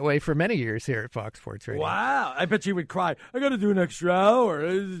be that way for many years here at Fox Sports Radio. Wow. I bet you would cry. I got to do an extra hour.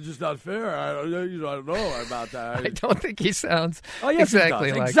 It's just not fair. I don't know about that. I don't think he sounds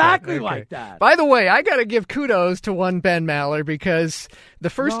exactly like that. By the way, I got to give kudos to one Ben Maller because the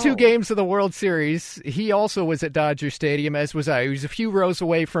first 2 games of the World Series, he also was at Dodger Stadium, as was I. He was a few rows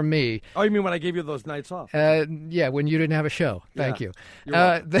away from me. Oh, you mean when I gave you those nights off? Yeah, when you didn't have a show. Thank you.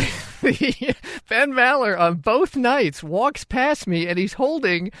 Ben Maller on both nights walks past me, and he's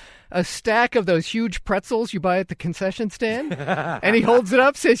holding a stack of those huge pretzels you buy at the concession stand, and he holds it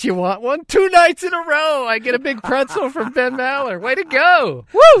up, says, you want one? 2 nights in a row, I get a big pretzel from Ben Maller. Way to go.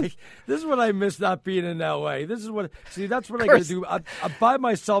 Woo! This is what I miss not being in L.A. That's what I got to do. I'm by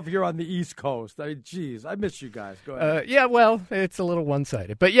myself here on the East Coast. I mean, geez, I miss you guys. Go ahead. Yeah, well, it's a little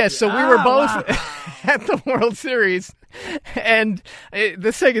one-sided. But, yes, so we were both at the World Series, and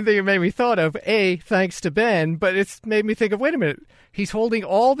the second thing it made me thought of, thanks to Ben, but it's made me think of, wait a minute, he's holding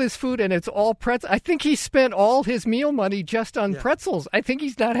all this food and it's all pretzels. I think he spent all his meal money just on pretzels. I think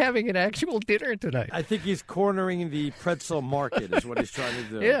he's not having an actual dinner tonight. I think he's cornering the pretzel market is what he's trying to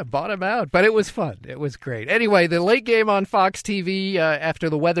do. Yeah, bought him out. But it was fun. It was great. Anyway, the late game on Fox TV after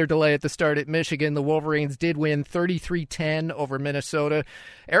the weather delay at the start at Michigan, the Wolverines did win 33-10 over Minnesota.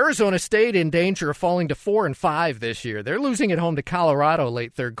 Arizona State in danger of falling to 4-5 this year. They're losing at home to Colorado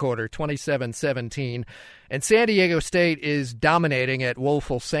late third quarter, 27-17. And San Diego State is dominating at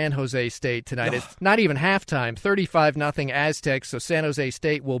woeful San Jose State tonight. It's not even halftime, 35-0 Aztecs, so San Jose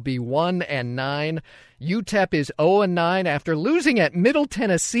State will be 1-9. UTEP is 0-9 after losing at Middle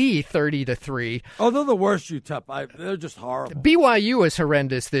Tennessee 30-3. Oh, they're the worst, UTEP. They're just horrible. BYU is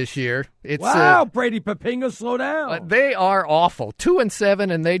horrendous this year. Wow, Brady Papinga, slow down. They are awful.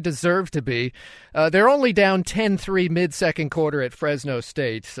 2-7, and they deserve to be. They're only down 10-3 mid-second quarter at Fresno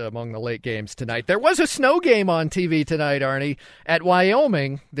State among the late games tonight. There was a snow game on TV tonight, Arnie. At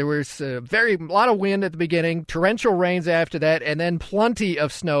Wyoming, there was a lot of wind at the beginning, torrential rains after that, and then plenty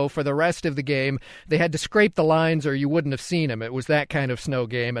of snow for the rest of the game. They had to scrape the lines or you wouldn't have seen them. It was that kind of snow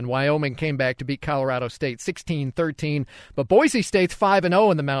game, and Wyoming came back to beat Colorado State 16-13. But Boise State's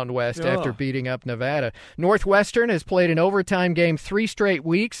 5-0 in the Mountain West after beating up Nevada. Northwestern has played an overtime game 3 straight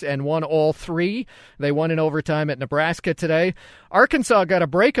weeks and won all 3. They won in overtime at Nebraska today. Arkansas got a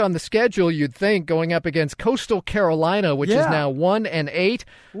break on the schedule, you'd think, going up against Coastal Carolina, which is now 1-8.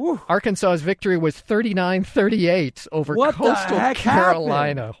 Woo. Arkansas's victory was 39-38 over Coastal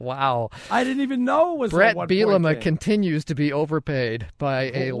Carolina. Happened? Wow. I didn't even know it was Brett a 1-point Bielema game. Continues to be overpaid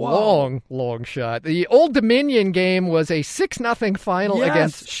by a long shot. The Old Dominion game was a 6-0 final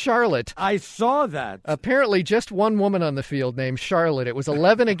against Charlotte. I saw that. Apparently just one woman on the field named Charlotte. It was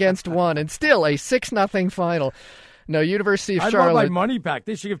 11 against 1 and still a 6-0 final. No, University of Charlotte. I want my money back.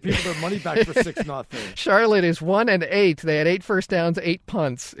 They should give people their money back for 6-0. Charlotte is 1-8. They had 8 first downs, 8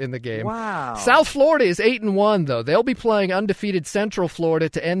 punts in the game. Wow. South Florida is 8-1, though. They'll be playing undefeated Central Florida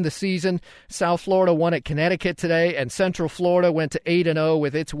to end the season. South Florida won at Connecticut today, and Central Florida went to 8-0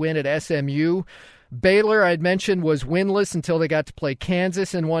 with its win at SMU. Baylor, I'd mentioned, was winless until they got to play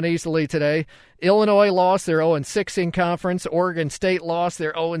Kansas and won easily today. Illinois lost. They're 0-6 in conference. Oregon State lost.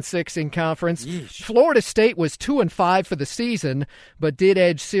 They're 0-6 in conference. Yeesh. Florida State was 2-5 for the season, but did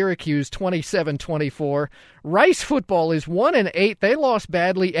edge Syracuse 27-24. Rice football is 1-8. They lost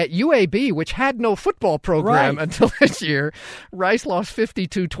badly at UAB, which had no football program until this year. Rice lost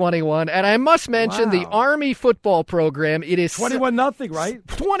 52-21. And I must mention the Army football program. It is 21-0, right?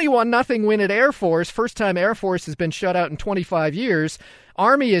 21-0 win at Air Force. First time Air Force has been shut out in 25 years.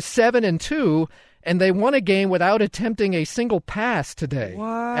 Army is 7-2, and they won a game without attempting a single pass today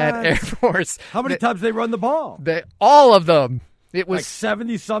at Air Force. How many times they run the ball? All of them. It was like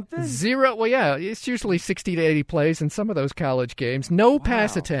 70-something? 0. Well, yeah, it's usually 60 to 80 plays in some of those college games. No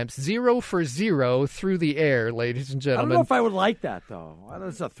pass attempts. 0 for 0 through the air, ladies and gentlemen. I don't know if I would like that, though.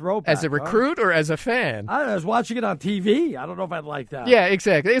 It's a throwback. As a recruit or as a fan? I was watching it on TV. I don't know if I'd like that. Yeah,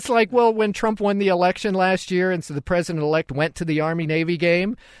 exactly. It's like, well, when Trump won the election last year, and so the president-elect went to the Army-Navy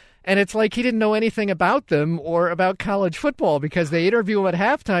game, and it's like he didn't know anything about them or about college football because they interview him at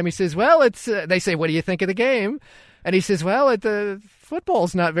halftime. He says, well, it's. They say, what do you think of the game? And he says, well, the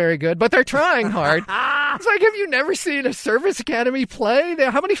football's not very good, but they're trying hard. It's like, have you never seen a service academy play?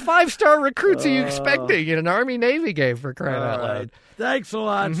 How many 5-star recruits are you expecting in an Army-Navy game, for crying out loud? Thanks a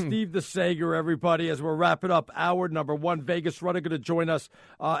lot, Steve DeSager, everybody. As we're wrapping up hour number 1, Vegas Runner going to join us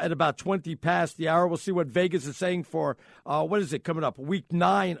at about 20 past the hour. We'll see what Vegas is saying for, coming up? Week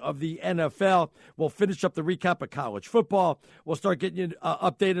 9 of the NFL. We'll finish up the recap of college football. We'll start getting you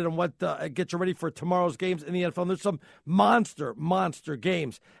updated on what get you ready for tomorrow's games in the NFL. And there's some monster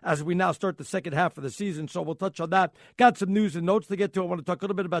games as we now start the second half of the season. So we'll touch on that. Got some news and notes to get to. I want to talk a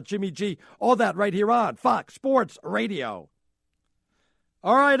little bit about Jimmy G. All that right here on Fox Sports Radio.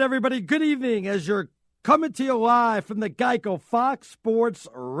 All right, everybody, good evening as you're coming to you live from the Geico Fox Sports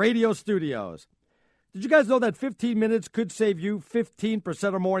Radio studios. Did you guys know that 15 minutes could save you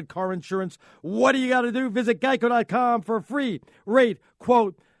 15% or more in car insurance? What do you got to do? Visit geico.com for a free rate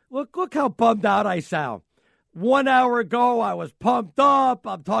quote. Look how bummed out I sound. 1 hour ago, I was pumped up.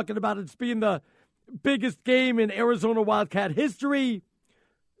 I'm talking about it being the biggest game in Arizona Wildcat history.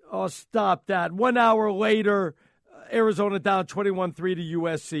 Oh, stop that. 1 hour later, Arizona down 21-3 to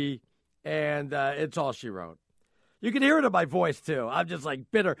USC, and it's all she wrote. You can hear it in my voice, too. I'm just,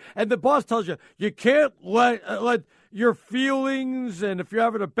 like, bitter. And the boss tells you, you can't let your feelings and if you're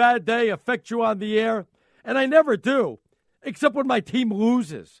having a bad day affect you on the air. And I never do, except when my team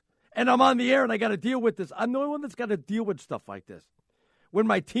loses. And I'm on the air and I got to deal with this. I'm the only one that's got to deal with stuff like this. When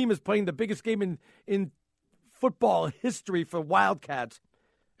my team is playing the biggest game in football history for Wildcats,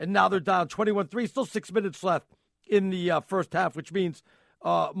 and now they're down 21-3. Still 6 minutes left in the first half, which means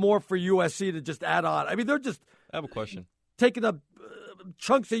more for USC to just add on. I mean, they're just I have a question. Taking up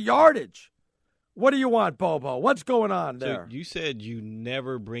chunks of yardage. What do you want, Bobo? What's going on there? So you said you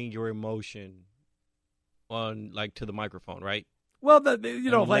never bring your emotion on to the microphone, right? Well,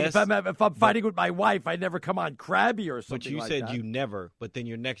 if I'm fighting with my wife, I never come on crabby or something. But you like said that. you never. But then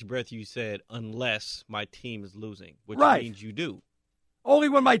your next breath, you said unless my team is losing, which right. means you do. Only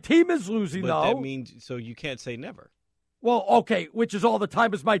when my team is losing, but though. That means so you can't say never. Well, okay, which is all the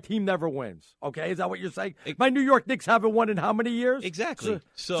time as my team never wins. Okay, is that what you're saying? My New York Knicks haven't won in how many years? Exactly.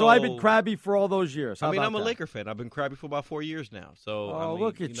 So I've been crabby for all those years. I'm a Laker fan. I've been crabby for about 4 years now. So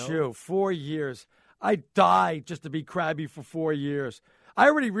look at you, 4 years. I died just to be crabby for 4 years. I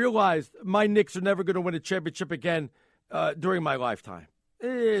already realized my Knicks are never going to win a championship again during my lifetime.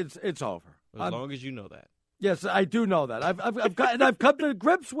 It's over. As long as you know that. Yes, I do know that. I've come to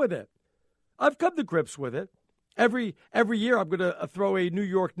grips with it. I've come to grips with it. Every year I'm going to throw a New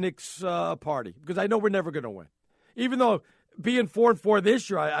York Knicks party because I know we're never going to win. Even though being 4-4 this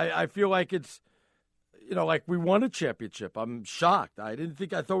year, I feel like it's, like we won a championship. I'm shocked. I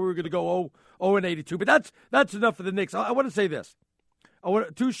thought we were going to go 0-82. But that's enough for the Knicks. I want to say this. I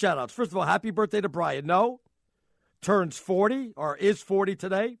want 2 shout-outs. First of all, happy birthday to Brian. Turns 40 or is 40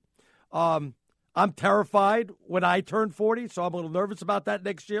 today. I'm terrified when I turn 40, so I'm a little nervous about that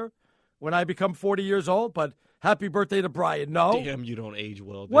next year when I become 40 years old. But happy birthday to Brian. Damn, you don't age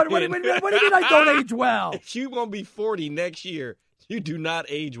well. What do you mean I don't age well? If you're going to be 40 next year, you do not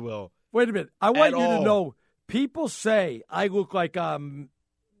age well. Wait a minute. I want you to know, people say I look like I'm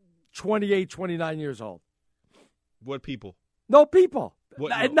 28, 29 years old. What people? No, people.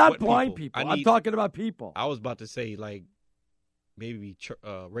 Not what blind people. I'm talking about people. I was about to say, maybe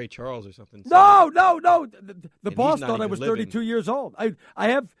Ray Charles or something. No. The boss thought I was 32 years old. I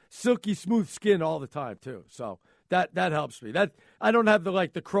have silky smooth skin all the time, too. So that helps me. I don't have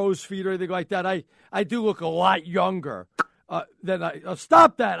the crow's feet or anything like that. I do look a lot younger than I.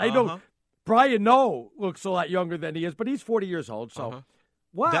 Stop that. I know Brian looks a lot younger than he is, but he's 40 years old. So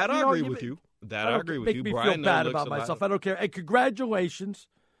what? That I agree with you. I agree with you. Make me Brian feel bad about myself. I don't care. And congratulations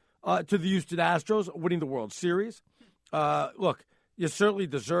to the Houston Astros winning the World Series. Look, you certainly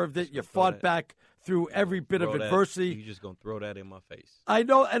deserved it. You fought back through every bit of adversity. You're just going to throw that in my face. I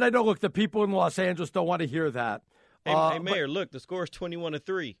know, and I know, look, the people in Los Angeles don't want to hear that. Hey, Mayor, look, the score is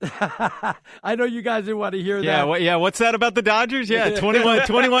 21-3. I know you guys didn't want to hear that. What's that about the Dodgers? Yeah, 21-3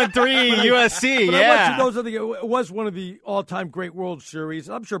 USC, but I want you to know something. It was one of the all-time great World Series.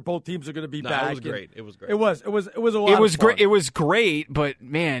 I'm sure both teams are going to be back. It was great. It was great. It was a lot of fun. It was great, but,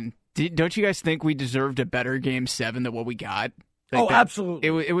 man, don't you guys think we deserved a better Game 7 than what we got?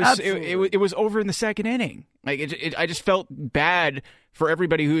 Absolutely. It was over in the second inning. I just felt bad for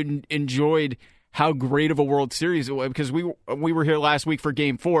everybody who enjoyed how great of a World Series it was, because we were here last week for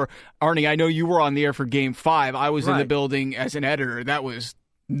Game 4. Arnie, I know you were on the air for Game 5. I was in the building as an editor. That was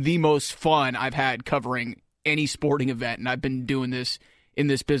the most fun I've had covering any sporting event, and I've been doing this in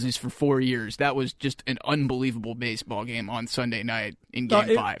this business for 4 years. That was just an unbelievable baseball game on Sunday night in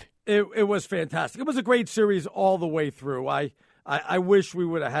Game 5. It was fantastic. It was a great series all the way through. I wish we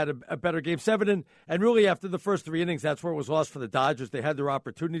would have had a better Game 7. And really, after the first 3 innings, that's where it was lost for the Dodgers. They had their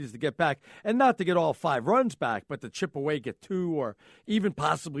opportunities to get back, and not to get all 5 runs back, but to chip away, get 2 or even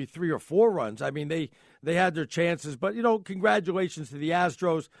possibly 3 or 4 runs. I mean, they had their chances. But, congratulations to the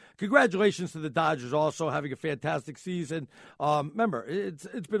Astros. Congratulations to the Dodgers also having a fantastic season. Remember,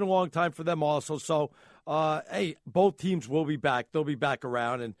 it's been a long time for them also. So, hey, both teams will be back. They'll be back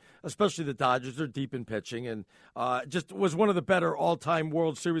around, and especially the Dodgers. They're deep in pitching, and just was one of the better all-time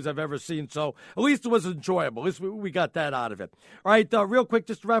World Series I've ever seen. So at least it was enjoyable. At least we got that out of it. All right, real quick,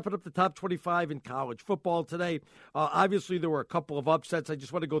 just to wrap it up, the top 25 in college football today. Obviously, there were a couple of upsets. I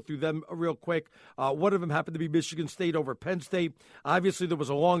just want to go through them real quick. One of them happened to be Michigan State over Penn State. Obviously, there was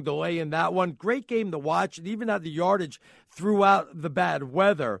a long delay in that one. Great game to watch, and even had the yardage throughout the bad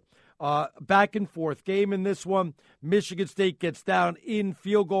weather. Back and forth game in this one. Michigan State gets down in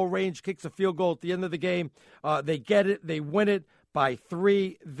field goal range, kicks a field goal at the end of the game. They get it. They win it by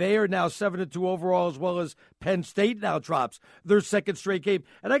 3. They are now 7-2 overall, as well as Penn State now drops their second straight game.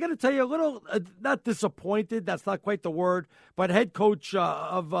 And I got to tell you, a little not disappointed. That's not quite the word. But head coach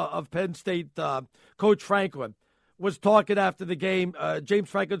of Penn State, Coach Franklin, was talking after the game. James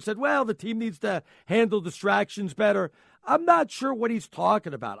Franklin said, well, the team needs to handle distractions better. I'm not sure what he's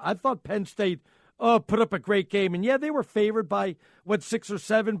talking about. I thought Penn State put up a great game. And, yeah, they were favored by, 6 or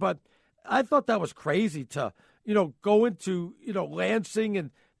 7, but I thought that was crazy to, go into, Lansing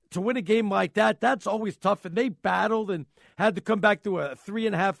and to win a game like that, that's always tough. And they battled and had to come back to a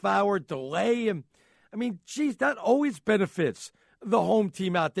 3.5-hour delay. And, I mean, geez, that always benefits the home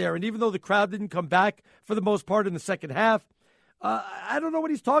team out there. And even though the crowd didn't come back for the most part in the second half, I don't know what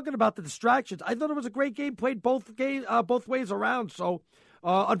he's talking about, the distractions. I thought it was a great game played both ways around. So,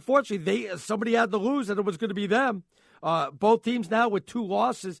 unfortunately, somebody had to lose, and it was going to be them. Both teams now with 2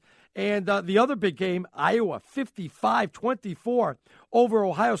 losses. And the other big game, Iowa, 55-24 over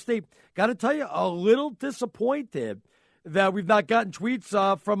Ohio State. Got to tell you, a little disappointed that we've not gotten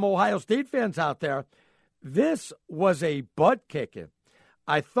tweets from Ohio State fans out there. This was a butt-kicking.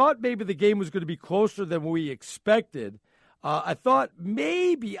 I thought maybe the game was going to be closer than we expected. I thought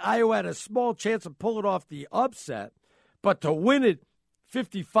maybe Iowa had a small chance of pulling off the upset, but to win it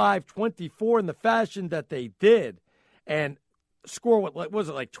 55-24 in the fashion that they did and score, what was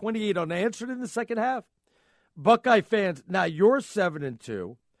it, like 28 unanswered in the second half? Buckeye fans, now you're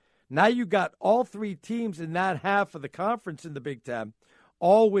 7-2. Now you got all 3 teams in that half of the conference in the Big Ten,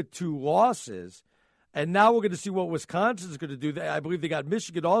 all with 2 losses. And now we're going to see what Wisconsin's going to do. I believe they got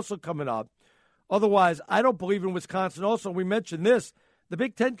Michigan also coming up. Otherwise, I don't believe in Wisconsin. Also, we mentioned this. The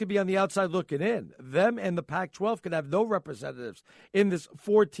Big Ten could be on the outside looking in. Them and the Pac-12 could have no representatives in this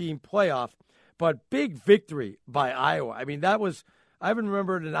 4-team playoff. But big victory by Iowa. I mean, I haven't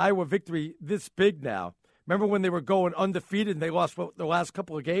remembered an Iowa victory this big now. Remember when they were going undefeated and they lost the last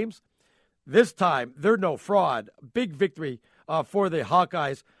couple of games? This time, they're no fraud. Big victory for the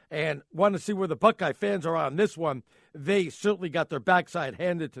Hawkeyes. And want to see where the Buckeye fans are on this one. They certainly got their backside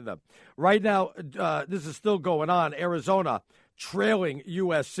handed to them. Right now, this is still going on. Arizona trailing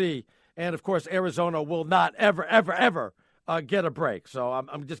USC. And, of course, Arizona will not ever, ever, ever get a break. So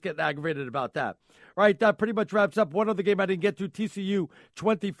I'm just getting aggravated about that. All right, that pretty much wraps up one other game I didn't get to, TCU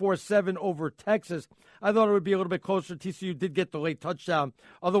 24-7 over Texas. I thought it would be a little bit closer. TCU did get the late touchdown.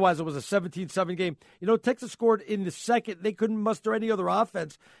 Otherwise, it was a 17-7 game. You know, Texas scored in the second. They couldn't muster any other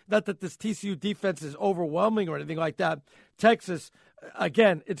offense. Not that this TCU defense is overwhelming or anything like that. Texas,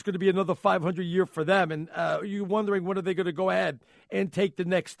 again, it's going to be another 500 year for them. And you're wondering when are they going to go ahead and take the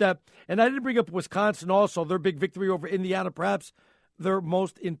next step. And I didn't bring up Wisconsin also. Their big victory over Indiana, perhaps their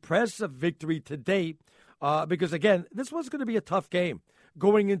most impressive victory to date. Because, again, this was going to be a tough game.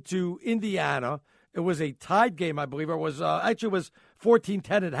 Going into Indiana, it was a tied game, I believe. It was actually it was 14-10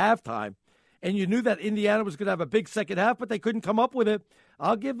 at halftime. And you knew that Indiana was going to have a big second half, but they couldn't come up with it.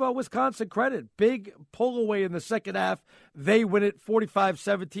 I'll give Wisconsin credit. Big pull away in the second half. They win it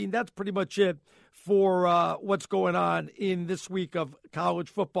 45-17. That's pretty much it for what's going on in this week of college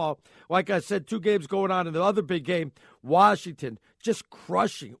football. Like I said, 2 games going on in the other big game. Washington just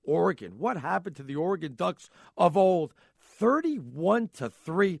crushing Oregon. What happened to the Oregon Ducks of old?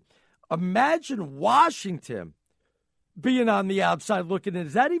 31-3. Imagine Washington being on the outside looking in.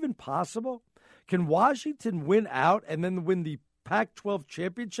 Is that even possible? Can Washington win out and then win the Pac-12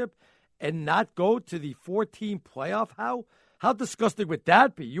 championship and not go to the 4-team playoff? How disgusting would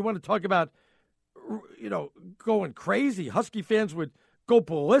that be? You want to talk about, going crazy. Husky fans would go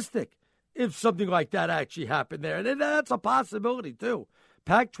ballistic if something like that actually happened there. And that's a possibility, too.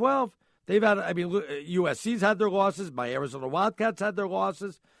 Pac-12, USC's had their losses. My Arizona Wildcats had their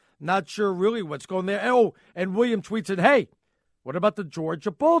losses. Not sure really what's going there. Oh, and William tweets it, hey, what about the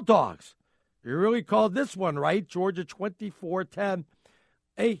Georgia Bulldogs? You really called this one, right? Georgia 24-10.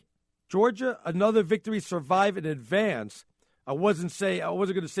 Hey, Georgia, another victory, survive in advance. I wasn't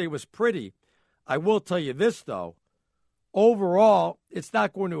going to say it was pretty. I will tell you this, though. Overall, it's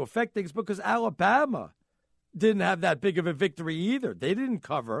not going to affect things because Alabama didn't have that big of a victory either. They didn't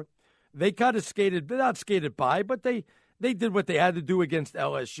cover. They kind of not skated by, but they did what they had to do against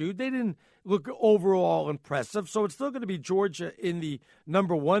LSU. They didn't look overall impressive. So it's still going to be Georgia in the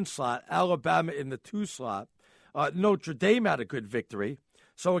number 1 slot, Alabama in the 2 slot. Notre Dame had a good victory.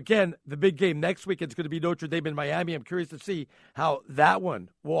 So, again, the big game next week is going to be Notre Dame in Miami. I'm curious to see how that one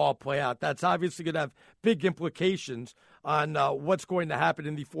will all play out. That's obviously going to have big implications on what's going to happen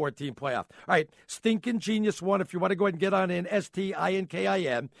in the 4-team playoff. All right, Stinkin' Genius 1, if you want to go ahead and get on in,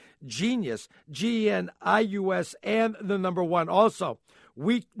 STINKIN, Genius, GENIUS, and the number 1. Also,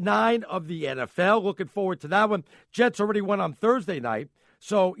 Week 9 of the NFL. Looking forward to that one. Jets already won on Thursday night.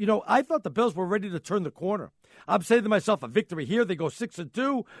 So, I thought the Bills were ready to turn the corner. I'm saying to myself, a victory here. They go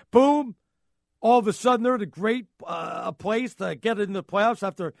 6-2. Boom. All of a sudden, they're in a great place to get in the playoffs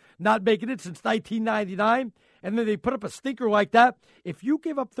after not making it since 1999. And then they put up a stinker like that. If you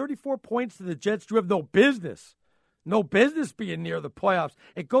give up 34 points to the Jets, you have no business being near the playoffs.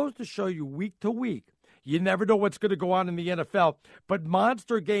 It goes to show you week to week. You never know what's going to go on in the NFL. But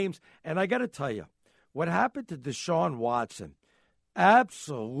monster games. And I got to tell you, what happened to Deshaun Watson?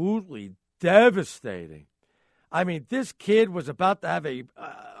 Absolutely devastating. I mean, this kid was about to have a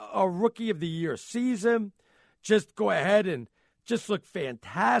Rookie of the Year season, just go ahead and just look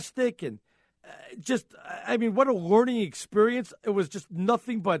fantastic. And what a learning experience. It was just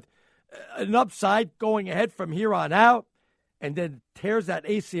nothing but an upside going ahead from here on out, and then tears that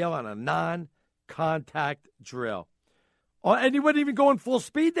ACL on a non-contact drill. And he wasn't even going full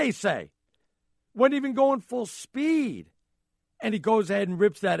speed, they say. Wasn't even going full speed. And he goes ahead and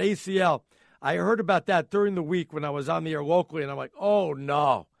rips that ACL. I heard about that during the week when I was on the air locally, and I'm like, oh,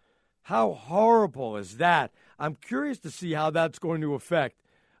 no. How horrible is that? I'm curious to see how that's going to affect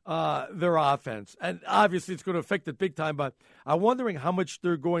their offense. And obviously it's going to affect it big time, but I'm wondering how much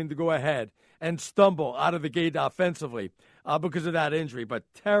they're going to go ahead and stumble out of the gate offensively because of that injury. But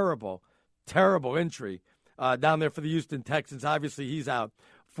terrible, terrible injury down there for the Houston Texans. Obviously he's out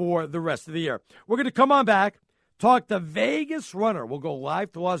for the rest of the year. We're going to come on back, talk to Vegas Runner. We'll go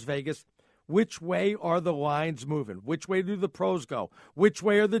live to Las Vegas. Which way are the lines moving? Which way do the pros go? Which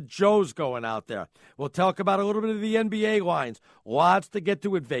way are the Joes going out there? We'll talk about a little bit of the NBA lines. Lots to get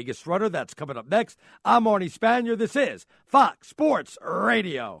to at Vegas Runner. That's coming up next. I'm Arnie Spanier. This is Fox Sports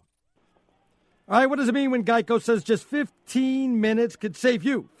Radio. All right, what does it mean when Geico says just 15 minutes could save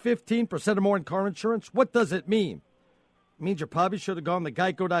you 15% or more in car insurance? What does it mean? It means you probably should have gone to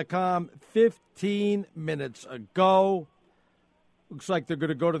geico.com 15 minutes ago. Looks like they're going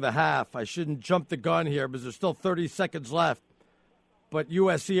to go to the half. I shouldn't jump the gun here because there's still 30 seconds left. But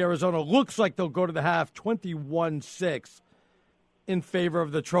USC Arizona looks like they'll go to the half 21-6 in favor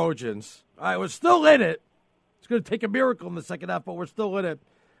of the Trojans. All right, we're still in it. It's going to take a miracle in the second half, but we're still in it.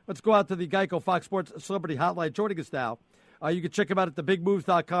 Let's go out to the Geico Fox Sports Celebrity Hotline. Joining us now. You can check him out at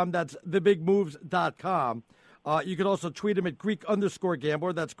thebigmoves.com. That's thebigmoves.com. You can also tweet him at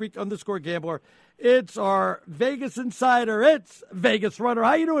Greek_Gambler. That's Greek_Gambler. It's our Vegas Insider. It's Vegas Runner.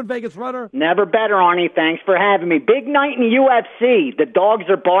 How you doing, Vegas Runner? Never better, Arnie. Thanks for having me. Big night in the UFC. The dogs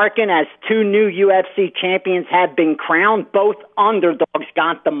are barking as two new UFC champions have been crowned. Both underdogs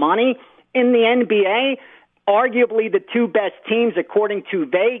got the money. In the NBA, arguably the two best teams, according to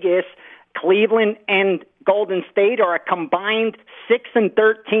Vegas, Cleveland and Golden State are a combined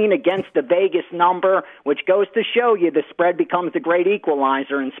 6-13 against the Vegas number, which goes to show you the spread becomes the great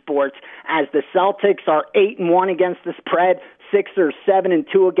equalizer in sports, as the Celtics are 8-1 against the spread, Sixers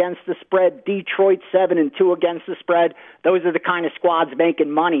 7-2 against the spread, Detroit 7-2 against the spread. Those are the kind of squads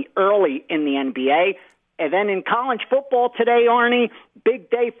making money early in the NBA. And then in college football today, Arnie,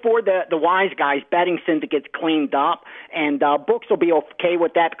 big day for the wise guys. Betting syndicates cleaned up, and books will be okay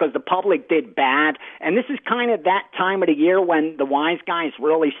with that because the public did bad. And this is kind of that time of the year when the wise guys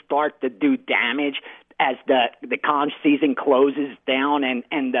really start to do damage as the college season closes down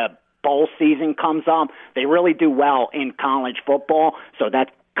and the bowl season comes up. They really do well in college football, so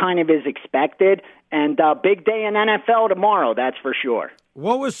that kind of is expected. And big day in NFL tomorrow, that's for sure.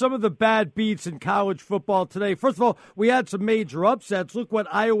 What were some of the bad beats in college football today? First of all, we had some major upsets. Look what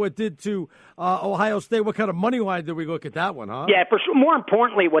Iowa did to Ohio State. What kind of money line did we look at that one, huh? Yeah, for sure. More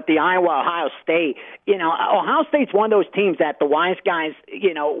importantly, with the Iowa-Ohio State, Ohio State's one of those teams that the wise guys,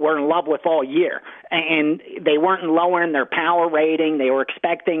 were in love with all year. And they weren't lowering their power rating. They were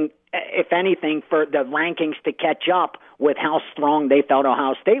expecting, if anything, for the rankings to catch up with how strong they felt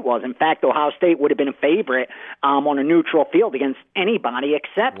Ohio State was. In fact, Ohio State would have been a favorite on a neutral field against anybody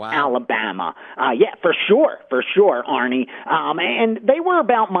except Alabama. Yeah, for sure, Arnie. And they were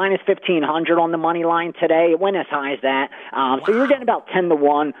about minus 1,500 on the money line today. It went as high as that. So you're getting about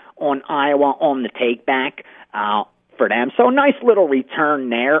 10-1 on Iowa on the take back for them. So nice little return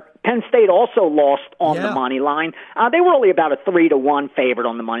there. Penn State also lost on the money line. They were only about a 3-1 favorite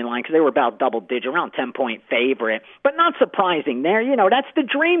on the money line because they were about double-digit, around 10-point favorite. But not surprising there. That's the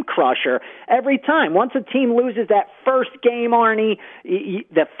dream crusher every time. Once a team loses that first game, Arnie,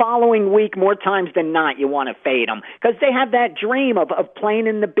 the following week, more times than not, you want to fade them because they have that dream of playing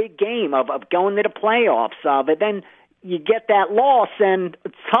in the big game, of going to the playoffs. But then you get that loss, and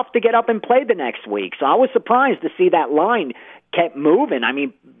it's tough to get up and play the next week. So I was surprised to see that line kept moving. I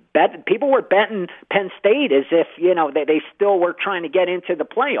mean, people were betting Penn State as if, they still were trying to get into the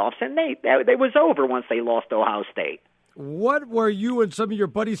playoffs, and they was over once they lost to Ohio State. What were you and some of your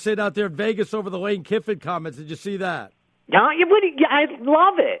buddies saying out there in Vegas over the Lane Kiffin comments? Did you see that? I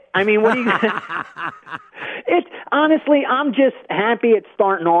love it. I mean, what do you? Honestly, I'm just happy it's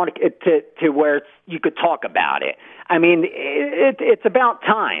starting on to where you could talk about it. I mean, it's about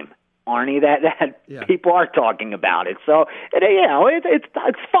time, Arnie, that people are talking about it. So it's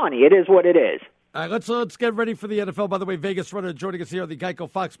funny. It is what it is. All right, let's get ready for the NFL. By the way, Vegas Runner joining us here on the Geico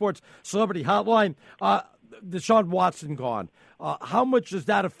Fox Sports Celebrity Hotline. Deshaun Watson gone. How much does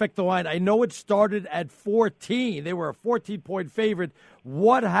that affect the line? I know it started at 14. They were a 14-point favorite.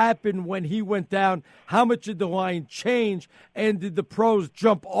 What happened when he went down? How much did the line change? And did the pros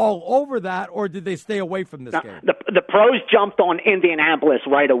jump all over that, or did they stay away from this game? The pros jumped on Indianapolis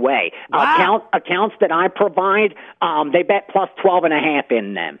right away. Wow. Accounts that I provide, they bet plus 12.5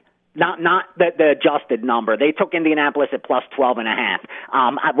 in them. Not the adjusted number. They took Indianapolis at plus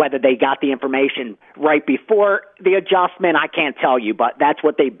 12.5. Whether they got the information right before the adjustment, I can't tell you, but that's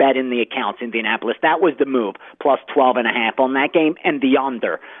what they bet in the accounts, Indianapolis. That was the move, plus 12.5 on that game, and the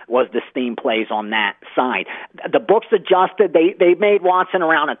under was the steam plays on that side. The books adjusted. They made Watson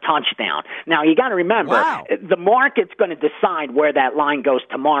around a touchdown. Now, you got to remember, the market's going to decide where that line goes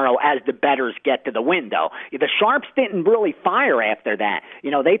tomorrow as the bettors get to the window. The sharps didn't really fire after that.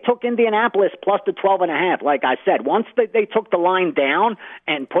 They took Indianapolis plus the 12.5. Like I said, once they took the line down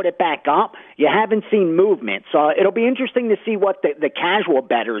and put it back up, you haven't seen movement. So it'll be interesting to see what the casual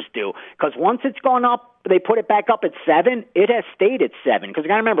bettors do. Because once it's gone up, they put it back up at 7. It has stayed at 7. Because you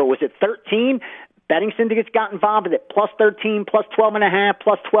got to remember, was it 13? Betting syndicates got involved with it, plus 13, plus 12.5,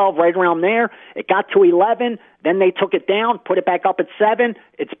 plus 12, right around there. It got to 11. Then they took it down, put it back up at 7.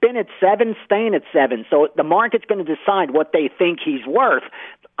 It's been at 7, staying at 7. So the market's going to decide what they think he's worth.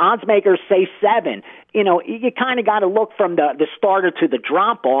 Odds makers say 7. You kind of got to look from the starter to the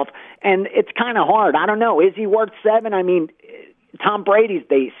drop-off, and it's kind of hard. I don't know. Is he worth 7? I mean, Tom Brady,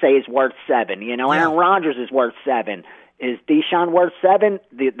 they say, is worth 7. Aaron Rodgers is worth 7. Is Deshaun worth 7?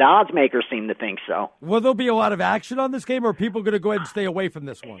 The odds makers seem to think so. Will there be a lot of action on this game, or are people going to go ahead and stay away from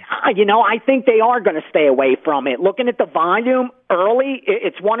this one? I think they are going to stay away from it. Looking at the volume early,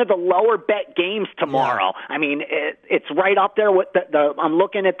 it's one of the lower bet games tomorrow. Yeah. I mean, it's right up there with I'm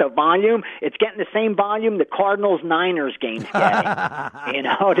looking at the volume. It's getting the same volume the Cardinals-Niners game's getting,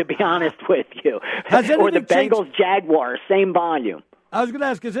 to be honest with you. Or the Bengals-Jaguars, same volume. I was going to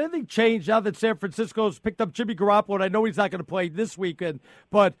ask, has anything changed now that San Francisco's picked up Jimmy Garoppolo? And I know he's not going to play this weekend,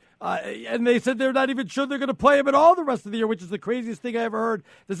 but and they said they're not even sure they're going to play him at all the rest of the year, which is the craziest thing I ever heard.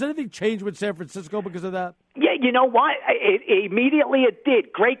 Does anything change with San Francisco because of that? Yeah, you know what? Immediately it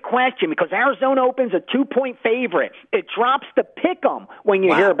did. Great question, because Arizona opens a 2-point favorite. It drops the pick'em when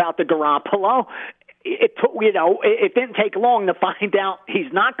you hear about the Garoppolo. It didn't take long to find out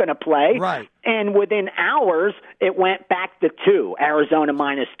he's not going to play. Right. And within hours, it went back to 2. Arizona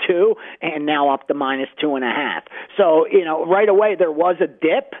 -2, and now up to -2.5. So, right away there was a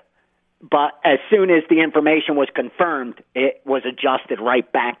dip, but as soon as the information was confirmed, it was adjusted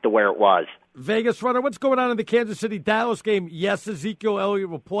right back to where it was. Vegas runner, what's going on in the Kansas City-Dallas game? Yes, Ezekiel Elliott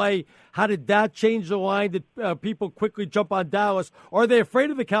will play. How did that change the line? Did people quickly jump on Dallas? Or are they afraid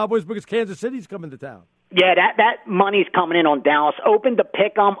of the Cowboys because Kansas City's coming to town? Yeah, that money's coming in on Dallas. Open to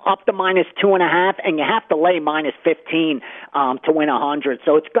pick 'em up to -2.5, and you have to lay -15 to win 100.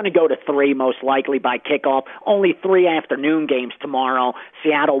 So it's going to go to 3 most likely by kickoff. Only 3 afternoon games tomorrow.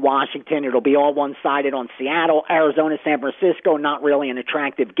 Seattle, Washington. It'll be all one-sided on Seattle. Arizona, San Francisco, not really an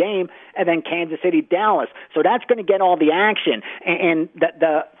attractive game. And then Kansas City, Dallas. So that's going to get all the action. And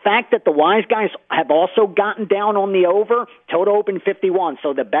the fact that the wise guys have also gotten down on the over, total open 51.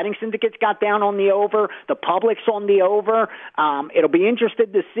 So the betting syndicates got down on the over. The public's on the over. It'll be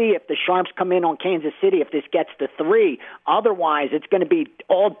interested to see if the sharps come in on Kansas City, if this gets to 3. Otherwise, it's going to be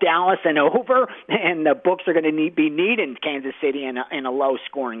all Dallas and over, and the books are going to be needing Kansas City in a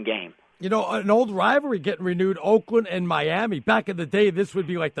low-scoring game. An old rivalry getting renewed, Oakland and Miami. Back in the day, this would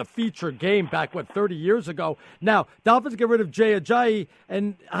be like the feature game back, 30 years ago. Now, Dolphins get rid of Jay Ajayi,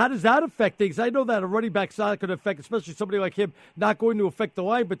 and how does that affect things? I know that a running back side could affect, especially somebody like him, not going to affect the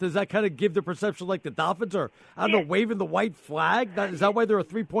line, but does that kind of give the perception like the Dolphins are, waving the white flag? Is that why they're a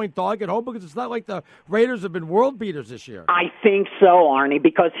 3-point dog at home? Because it's not like the Raiders have been world beaters this year. I think so, Arnie,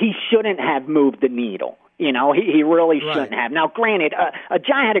 because he shouldn't have moved the needle. He really shouldn't have. Now, granted,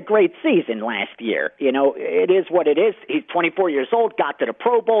 Ajayi had a great season last year. It is what it is. He's 24 years old, got to the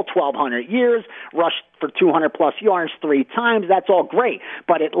Pro Bowl, 1,200 years, rushed for 200-plus yards 3 times. That's all great.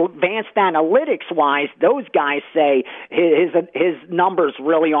 But advanced analytics-wise, those guys say his numbers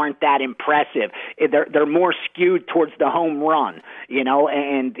really aren't that impressive. They're more skewed towards the home run,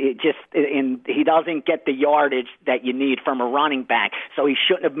 and he doesn't get the yardage that you need from a running back. So he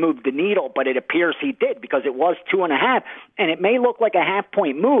shouldn't have moved the needle, but it appears he did, because it was 2.5, and it may look like a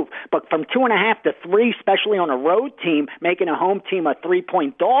half-point move, but from 2.5 to 3, especially on a road team, making a home team a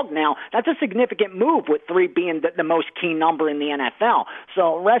 3-point dog now, that's a significant move with 3 being the most key number in the NFL.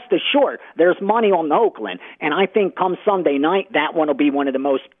 So rest assured, there's money on Oakland, and I think come Sunday night, that one will be one of the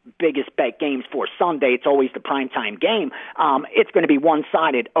most biggest bet games for Sunday. It's always the primetime game. It's going to be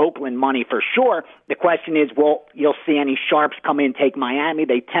one-sided Oakland money for sure. The question is, you'll see any sharps come in, take Miami.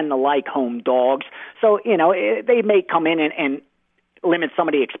 They tend to like home dogs. So, they may come in and limit some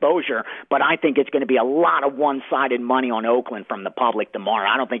of the exposure, but I think it's going to be a lot of one-sided money on Oakland from the public tomorrow.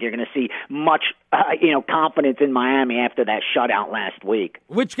 I don't think you're going to see much, confidence in Miami after that shutout last week.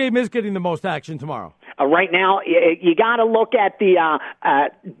 Which game is getting the most action tomorrow? Right now, you got to look at the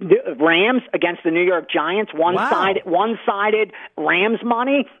Rams against the New York Giants. One-sided Rams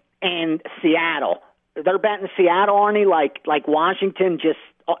money, and Seattle. They're betting Seattle, Arnie, like Washington just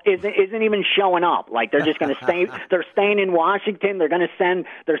isn't even showing up. Like they're just going to stay. They're staying in Washington.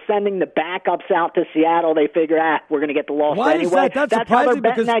 They're sending the backups out to Seattle. They figure, we're going to get the loss anyway. Is that? That's how they're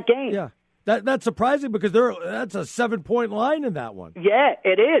betting that game. Yeah. That's surprising because that's a 7-point line in that one. Yeah,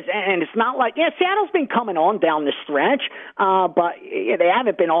 it is. And it's not like, Seattle's been coming on down the stretch, but they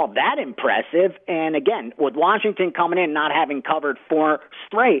haven't been all that impressive. And again, with Washington coming in, not having covered 4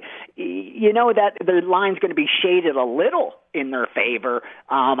 straight, that the line's going to be shaded a little in their favor.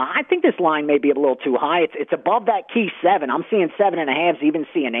 I think this line may be a little too high. It's above that key 7. I'm seeing 7.5, even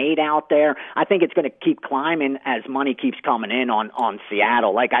seeing 8 out there. I think it's going to keep climbing as money keeps coming in on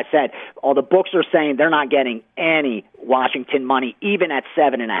Seattle. Like I said, all the books are saying they're not getting any Washington money, even at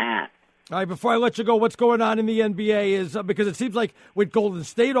 7.5. All right, before I let you go, what's going on in the NBA is because it seems like with Golden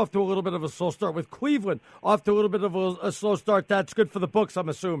State off to a little bit of a slow start, with Cleveland off to a little bit of a slow start, that's good for the books, I'm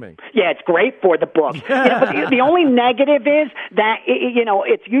assuming. Yeah, it's great for the books. But the only negative is that,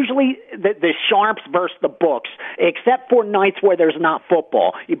 it's usually the sharps versus the books, except for nights where there's not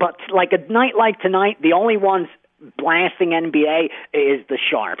football. But like a night like tonight, the only ones blasting NBA is the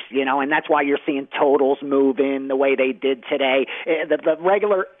sharps, and that's why you're seeing totals move in the way they did today. The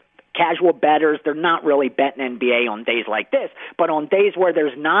regular casual bettors, they're not really betting NBA on days like this, but on days where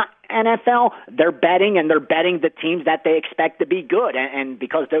there's not NFL, they're betting, and they're betting the teams that they expect to be good. And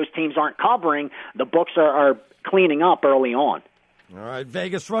because those teams aren't covering, the books are cleaning up early on. All right,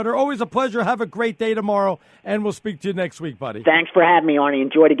 Vegas Runner, always a pleasure. Have a great day tomorrow, and we'll speak to you next week, buddy. Thanks for having me, Arnie.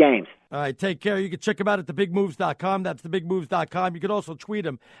 Enjoy the games. All right, take care. You can check him out at thebigmoves.com. That's thebigmoves.com. You can also tweet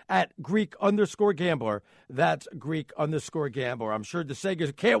him at Greek_Gambler. That's Greek_Gambler. I'm sure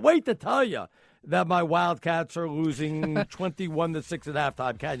DeSager can't wait to tell you that my Wildcats are losing 21-6 at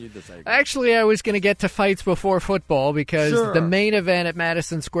halftime. Can you, DeSager? Actually, I was going to get to fights before football because the main event at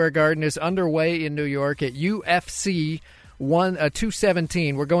Madison Square Garden is underway in New York at UFC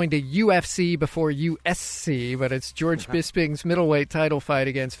 217. We're going to UFC before USC, but it's George Bisping's middleweight title fight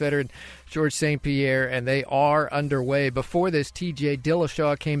against veteran George St. Pierre, and they are underway. Before this, TJ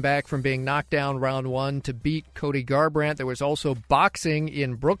Dillashaw came back from being knocked down round 1 to beat Cody Garbrandt. There was also boxing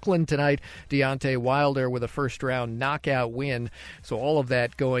in Brooklyn tonight. Deontay Wilder with a first-round knockout win. So all of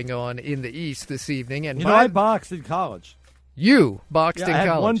that going on in the East this evening. And I boxed in college. You boxed in college?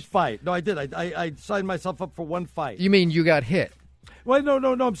 I had one fight. No, I did. I signed myself up for one fight. You mean you got hit? Well, no,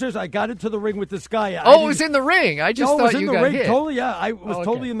 I'm serious. I got into the ring with this guy. It was in the ring. I just thought you got hit. Totally, yeah. I was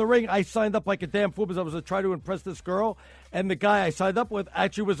totally in the ring. I signed up like a damn fool because I was going to try to impress this girl. And the guy I signed up with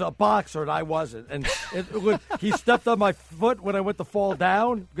actually was a boxer, and I wasn't. And he stepped on my foot when I went to fall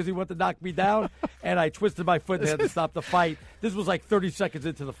down because he wanted to knock me down, and I twisted my foot and had to stop the fight. This was like 30 seconds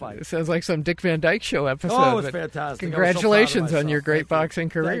into the fight. It sounds like some Dick Van Dyke Show episode. Oh, it was fantastic. Congratulations on your great boxing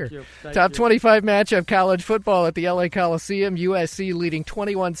career. Thank Top you. 25 matchup college football at the LA Coliseum. USC leading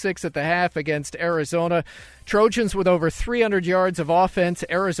 21-6 at the half against Arizona. Trojans with over 300 yards of offense.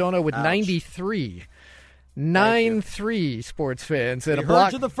 Arizona with 93. 9-3 sports fans. And we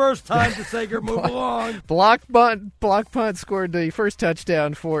heard you the first time, DeSager. Move along. Block punt scored the first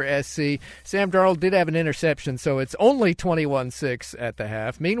touchdown for SC. Sam Darnold did have an interception, so it's only 21-6 at the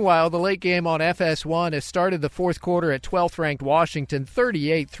half. Meanwhile, the late game on FS1 has started the fourth quarter at 12th-ranked Washington,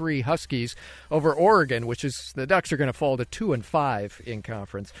 38-3 Huskies over Oregon, which is the Ducks are going to fall to 2-5 in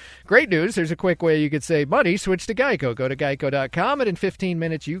conference. Great news. There's a quick way you could save money. Switch to Geico. Go to geico.com, and in 15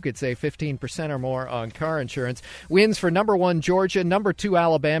 minutes, you could save 15% or more on car insurance. Wins for number 1 Georgia, number 2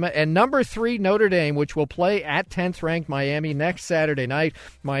 Alabama, and number 3 Notre Dame, which will play at 10th-ranked Miami next Saturday night.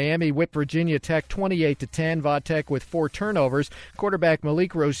 Miami whipped Virginia Tech 28-10. Vodtech with 4 turnovers. Quarterback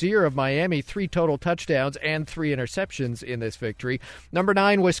Malik Rozier of Miami 3 total touchdowns and 3 interceptions in this victory. Number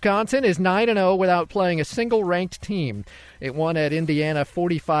 9 Wisconsin is 9-0 without playing a single ranked team. It won at Indiana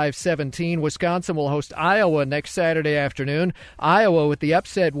 45-17. Wisconsin will host Iowa next Saturday afternoon. Iowa with the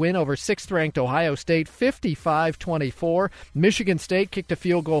upset win over 6th-ranked Ohio State, 55-24. Michigan State kicked a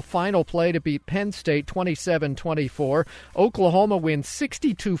field goal final play to beat Penn State 27-24. Oklahoma wins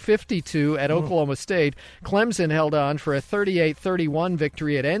 62-52 at Oklahoma State. Clemson held on for a 38-31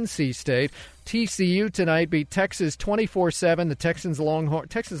 victory at NC State. TCU tonight beat Texas 24-7. The Texas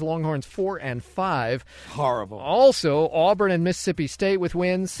Longhorns 4-5. Horrible. Also, Auburn and Mississippi State with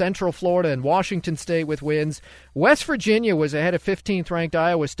wins. Central Florida and Washington State with wins. West Virginia was ahead of 15th-ranked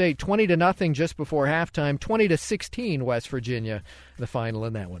Iowa State 20-0 just before halftime. 20-16 West Virginia. The final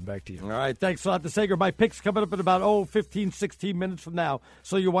in that one. Back to you. All right. Thanks a lot, DeSager. My pick's coming up in about 15, 16 minutes from now.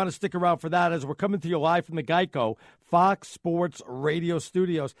 So you want to stick around for that as we're coming to you live from the Geico Fox Sports Radio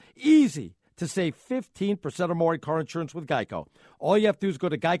Studios. Easy to save 15% or more in car insurance with Geico. All you have to do is go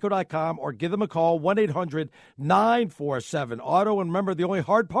to geico.com or give them a call, 1-800-947-AUTO. And remember, the only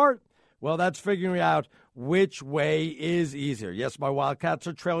hard part, well, that's figuring out which way is easier. Yes, my Wildcats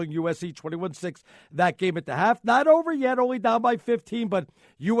are trailing USC 21-6. That game at the half, not over yet, only down by 15, but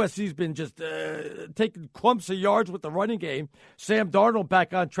USC's been just taking clumps of yards with the running game. Sam Darnold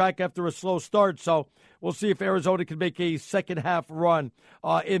back on track after a slow start, so we'll see if Arizona can make a second-half run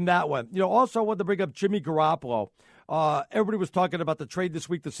in that one. Also I wanted to bring up Jimmy Garoppolo. Everybody was talking about the trade this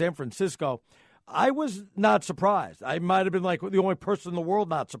week to San Francisco. I was not surprised. I might have been like the only person in the world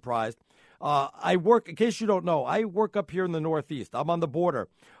not surprised. In case you don't know, I work up here in the Northeast. I'm on the border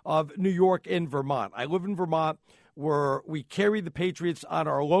of New York and Vermont. I live in Vermont, where we carry the Patriots on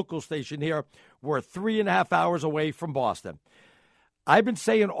our local station here. We're 3.5 hours away from Boston. I've been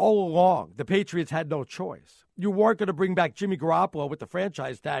saying all along the Patriots had no choice. You weren't going to bring back Jimmy Garoppolo with the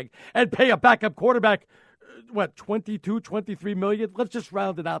franchise tag and pay a backup quarterback, $22-23 million? Let's just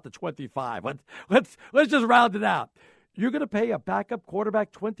round it out to 25. Let's just round it out. You're going to pay a backup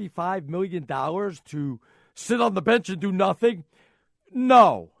quarterback $25 million to sit on the bench and do nothing?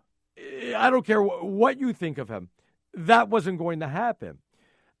 No. I don't care what you think of him. That wasn't going to happen.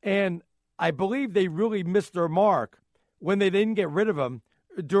 And I believe they really missed their mark when they didn't get rid of him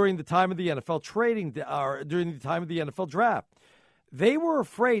during the time of the NFL during the time of the NFL draft. They were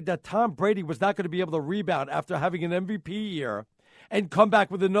afraid that Tom Brady was not going to be able to rebound after having an MVP year and come back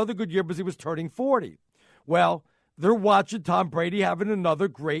with another good year because he was turning 40. Well, they're watching Tom Brady having another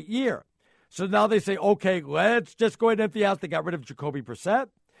great year. So now they say, okay, let's just go ahead and empty out. They got rid of Jacoby Brissett,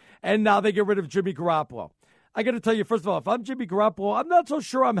 and now they get rid of Jimmy Garoppolo. I got to tell you, first of all, if I'm Jimmy Garoppolo, I'm not so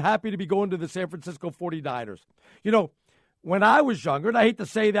sure I'm happy to be going to the San Francisco 49ers. When I was younger, and I hate to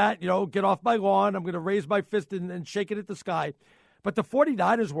say that, get off my lawn, I'm going to raise my fist and shake it at the sky, but the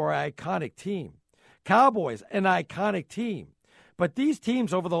 49ers were an iconic team. Cowboys, an iconic team. But these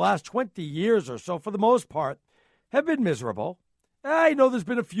teams over the last 20 years or so, for the most part, have been miserable. I know there's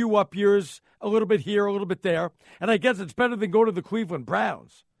been a few up years, a little bit here, a little bit there, and I guess it's better than going to the Cleveland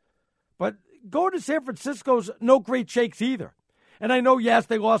Browns. But going to San Francisco's no great shakes either. And I know, yes,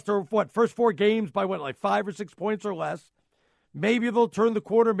 they lost their, first 4 games by 5 or 6 points or less. Maybe they'll turn the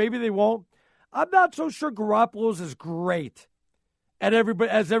corner, maybe they won't. I'm not so sure Garoppolo's as great as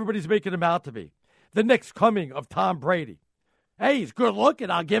everybody's making him out to be. The next coming of Tom Brady. Hey, he's good looking,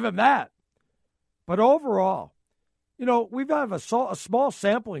 I'll give him that. But overall, we've had a small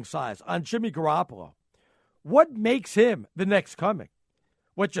sampling size on Jimmy Garoppolo. What makes him the next coming?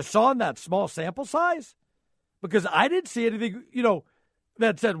 What you saw in that small sample size? Because I didn't see anything,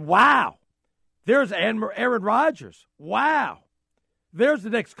 that said, wow, there's Aaron Rodgers. Wow. There's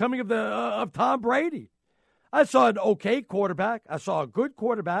the next coming of Tom Brady. I saw an okay quarterback. I saw a good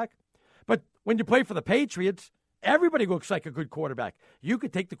quarterback. But when you play for the Patriots, everybody looks like a good quarterback. You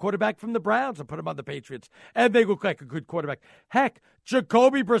could take the quarterback from the Browns and put him on the Patriots, and they look like a good quarterback. Heck,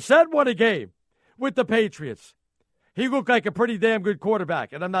 Jacoby Brissett won a game with the Patriots. He looked like a pretty damn good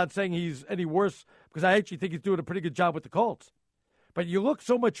quarterback, and I'm not saying he's any worse because I actually think he's doing a pretty good job with the Colts. But you look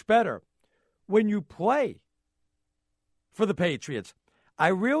so much better when you play for the Patriots. I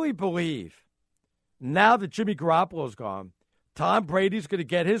really believe now that Jimmy Garoppolo's gone, Tom Brady's going to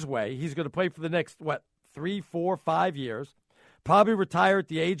get his way. He's going to play for the next, 3, 4, 5 years, probably retire at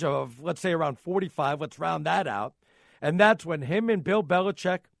the age of, let's say, around 45. Let's round that out. And that's when him and Bill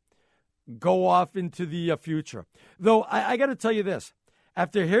Belichick go off into the future. Though, I got to tell you this.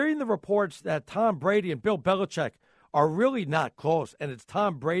 After hearing the reports that Tom Brady and Bill Belichick are really not close, and it's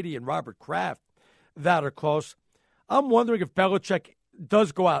Tom Brady and Robert Kraft that are close, I'm wondering if Belichick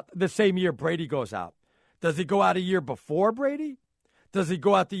does go out the same year Brady goes out. Does he go out a year before Brady? Does he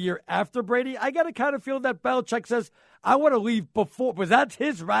go out the year after Brady? I got to kind of feel that Belichick says, I want to leave before, because that's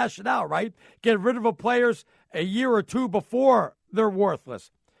his rationale, right? Get rid of players a year or two before they're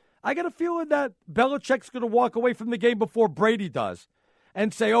worthless. I got a feeling that Belichick's going to walk away from the game before Brady does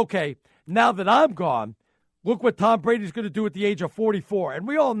and say, okay, now that I'm gone, Look what Tom Brady's going to do at the age of 44. And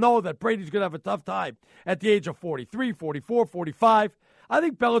we all know that Brady's going to have a tough time at the age of 43, 44, 45. I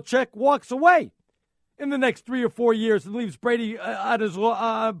think Belichick walks away in the next 3 or 4 years and leaves Brady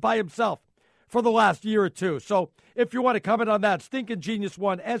by himself for the last year or two. So if you want to comment on that, Stinkin' Genius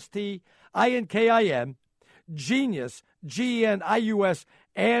 1, STINKIN, Genius, GENIUS,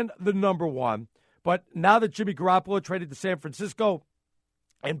 and the number 1. But now that Jimmy Garoppolo traded to San Francisco,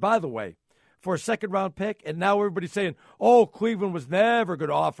 and by the way, for a second-round pick, and now everybody's saying, oh, Cleveland was never going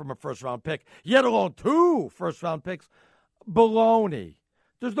to offer him a first-round pick, yet alone 2 first-round picks. Baloney.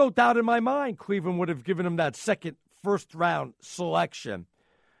 There's no doubt in my mind Cleveland would have given him that second first-round selection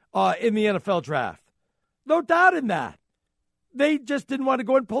in the NFL draft. No doubt in that. They just didn't want to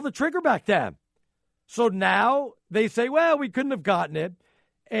go and pull the trigger back then. So now they say, well, we couldn't have gotten it,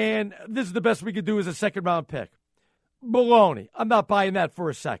 and this is the best we could do as a second-round pick. Baloney. I'm not buying that for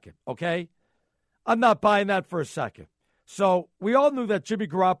a second, okay? I'm not buying that for a second. So we all knew that Jimmy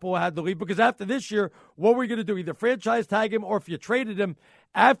Garoppolo had to leave because after this year, what were we going to do? Either franchise tag him or if you traded him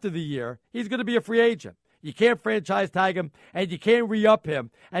after the year, he's going to be a free agent. You can't franchise tag him and you can't re-up him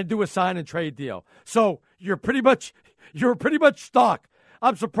and do a sign and trade deal. So you're pretty much stuck.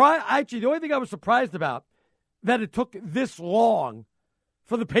 I'm surprised. Actually, the only thing I was surprised about that it took this long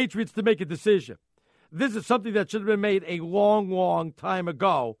for the Patriots to make a decision. This is something that should have been made a long, long time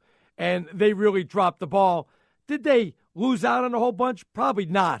ago. And they really dropped the ball. Did they lose out on a whole bunch? Probably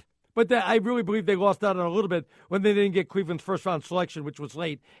not. But I really believe they lost out on a little bit when they didn't get Cleveland's first-round selection, which was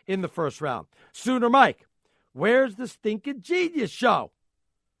late in the first round. Sooner Mike, where's the Stinkin' Genius show?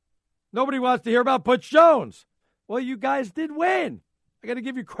 Nobody wants to hear about Butch Jones. Well, you guys did win. I got to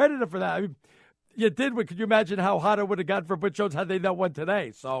give you credit for that. I mean, you did win. Could you imagine how hot it would have gotten for Butch Jones had they not won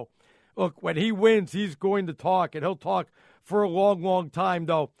today? So, look, when he wins, he's going to talk, and he'll talk for a long, long time,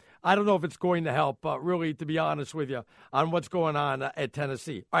 though. I don't know if it's going to help, really, to be honest with you, on what's going on at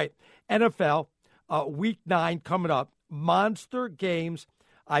Tennessee. All right, NFL, Week 9 coming up. Monster games.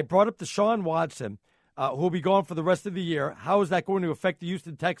 I brought up Deshaun Watson, who will be gone for the rest of the year. How is that going to affect the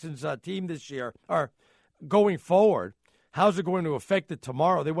Houston Texans team this year, or going forward? How's it going to affect it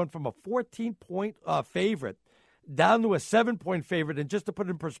tomorrow? They went from a 14-point favorite down to a 7-point favorite. And just to put it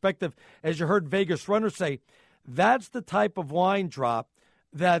in perspective, as you heard Vegas runners say, that's the type of line drop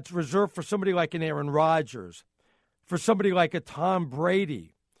that's reserved for somebody like an Aaron Rodgers, for somebody like a Tom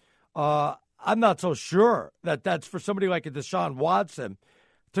Brady. I'm not so sure that that's for somebody like a Deshaun Watson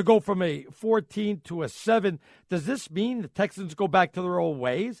to go from a 14 to a 7. Does this mean the Texans go back to their old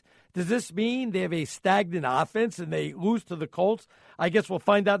ways? Does this mean they have a stagnant offense and they lose to the Colts? I guess we'll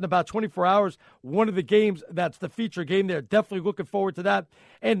find out in about 24 hours. One of the games that's the feature game there. Definitely looking forward to that.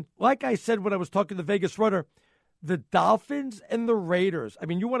 And like I said when I was talking to Vegas Runner, the Dolphins and the Raiders. I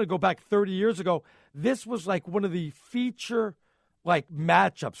mean, you want to go back 30 years ago. This was like one of the feature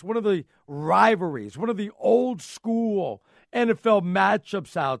matchups, one of the rivalries, one of the old school NFL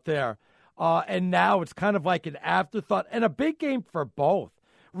matchups out there. And now it's kind of like an afterthought and a big game for both.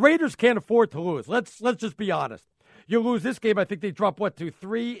 Raiders can't afford to lose. Let's just be honest. You lose this game, I think they drop to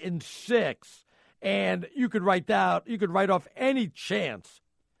 3-6, and you could write off any chance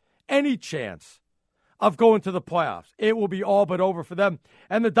of going to the playoffs. It will be all but over for them.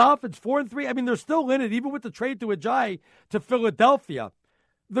 And the Dolphins, 4-3, I mean, they're still in it, even with the trade to Ajayi to Philadelphia.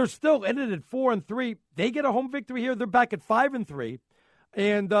 They're still in it at 4-3. They get a home victory here. They're back at 5-3.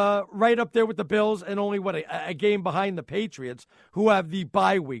 And right up there with the Bills and only, a game behind the Patriots, who have the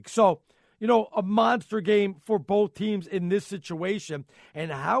bye week. So, a monster game for both teams in this situation.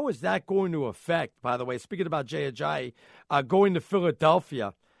 And how is that going to affect, by the way, speaking about Jay Ajayi, going to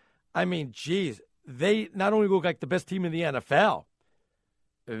Philadelphia? I mean, geez. They not only look like the best team in the NFL,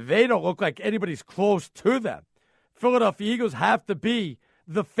 they don't look like anybody's close to them. Philadelphia Eagles have to be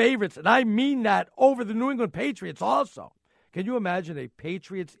the favorites, and I mean that over the New England Patriots also. Can you imagine a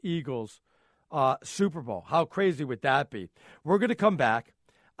Patriots-Eagles Super Bowl? How crazy would that be? We're going to come back.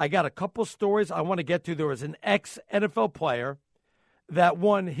 I got a couple stories I want to get to. There was an ex-NFL player that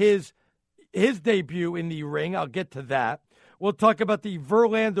won his debut in the ring. I'll get to that. We'll talk about the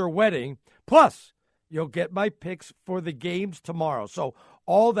Verlander wedding. Plus, you'll get my picks for the games tomorrow. So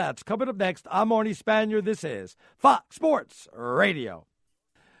all that's coming up next. I'm Arnie Spanier. This is Fox Sports Radio.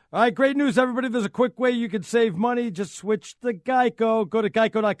 All right, great news, everybody. There's a quick way you can save money. Just switch to Geico. Go to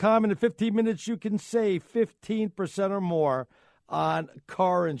geico.com, and in 15 minutes, you can save 15% or more on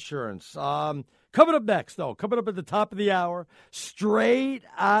car insurance. Coming up next, though, coming up at the top of the hour, straight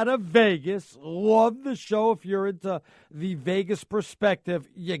out of Vegas. Love the show. If you're into the Vegas perspective,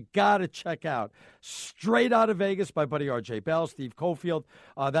 you got to check out Straight Out of Vegas, my buddy R.J. Bell, Steve Cofield.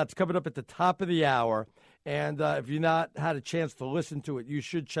 That's coming up at the top of the hour. And if you've not had a chance to listen to it, you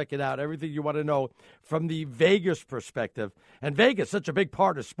should check it out. Everything you want to know from the Vegas perspective. And Vegas, such a big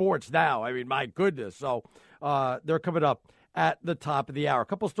part of sports now. I mean, my goodness. So they're coming up at the top of the hour. A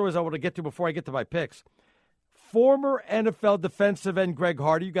couple stories I want to get to before I get to my picks. Former NFL defensive end Greg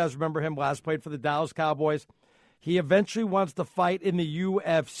Hardy, you guys remember him, last played for the Dallas Cowboys. He eventually wants to fight in the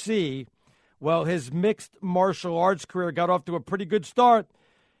UFC. Well, his mixed martial arts career got off to a pretty good start.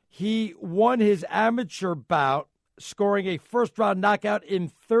 He won his amateur bout, scoring a first-round knockout in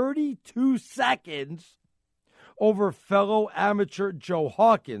 32 seconds over fellow amateur Joe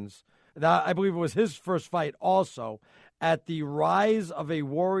Hawkins. Now, I believe it was his first fight also at the Rise of a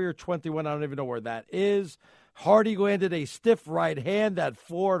Warrior 21. I don't even know where that is. Hardy landed a stiff right hand that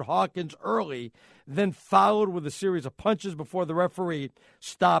floored Hawkins early, then followed with a series of punches before the referee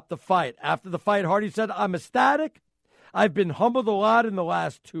stopped the fight. After the fight, Hardy said, "I'm ecstatic. I've been humbled a lot in the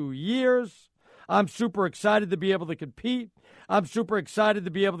last 2 years. I'm super excited to be able to compete. I'm super excited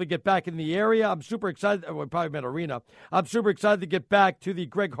to be able to get back in the area. I'm super excited. Well, probably meant arena. I'm super excited to get back to the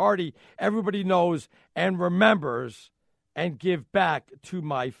Greg Hardy everybody knows and remembers and give back to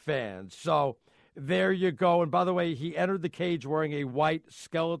my fans." So there you go. And by the way, he entered the cage wearing a white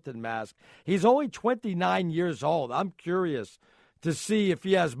skeleton mask. He's only 29 years old. I'm curious to see if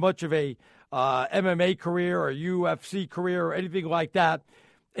he has much of a MMA career or UFC career or anything like that.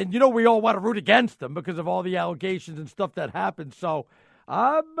 And, we all want to root against him because of all the allegations and stuff that happened. So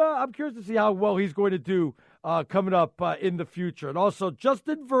I'm curious to see how well he's going to do coming up in the future. And also,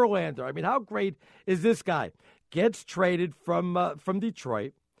 Justin Verlander. I mean, how great is this guy? Gets traded from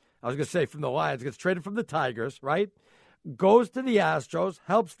Detroit. I was going to say from the Lions. Gets traded from the Tigers, right? Goes to the Astros.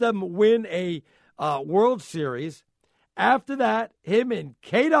 Helps them win a World Series. After that, him and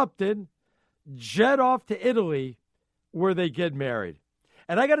Kate Upton jet off to Italy where they get married.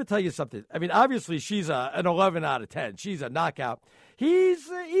 And I got to tell you something. I mean, obviously, she's an 11 out of 10. She's a knockout. He's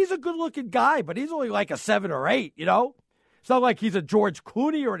a good-looking guy, but he's only like a 7 or 8, It's not like he's a George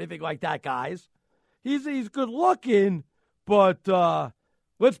Clooney or anything like that, guys. He's good-looking, but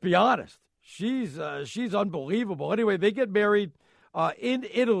let's be honest. She's unbelievable. Anyway, they get married in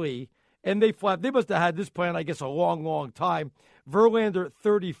Italy, and they fly. They must have had this plan, I guess, a long, long time. Verlander,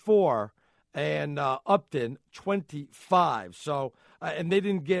 34. And Upton, 25. So, and they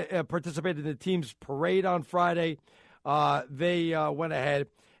didn't get participate in the team's parade on Friday. They went ahead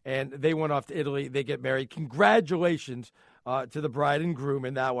and they went off to Italy. They get married. Congratulations to the bride and groom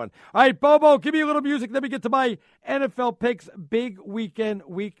in that one. All right, Bobo, give me a little music. Let me get to my NFL picks. Big weekend,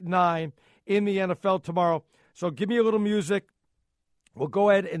 week 9 in the NFL tomorrow. So give me a little music. We'll go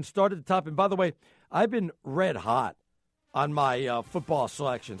ahead and start at the top. And by the way, I've been red hot on my football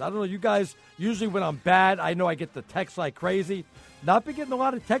selections. I don't know, you guys, usually when I'm bad, I know I get the text like crazy. Not been getting a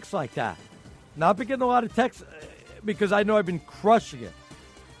lot of texts like that. Not been getting a lot of texts because I know I've been crushing it.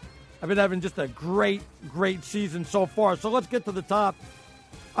 I've been having just a great, great season so far. So let's get to the top.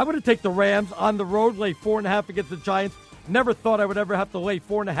 I'm going to take the Rams on the road, lay 4.5 against the Giants. Never thought I would ever have to lay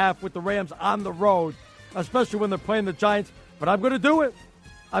 4.5 with the Rams on the road, especially when they're playing the Giants. But I'm going to do it.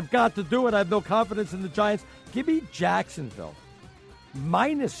 I've got to do it. I have no confidence in the Giants. Give me Jacksonville.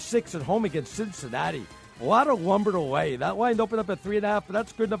 -6 at home against Cincinnati. A lot of lumber to lay. That line opened up at 3.5, but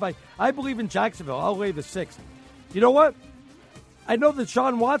that's good enough. I believe in Jacksonville. I'll lay the 6. You know what? I know that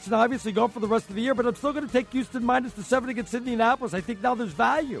Sean Watson obviously gone for the rest of the year, but I'm still going to take Houston -7 against Indianapolis. I think now there's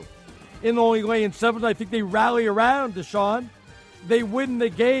value in only laying 7. I think they rally around Deshaun. They win the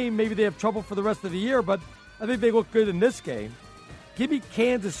game. Maybe they have trouble for the rest of the year, but I think they look good in this game. Give me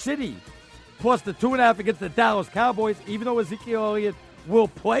Kansas City plus the 2.5 against the Dallas Cowboys. Even though Ezekiel Elliott will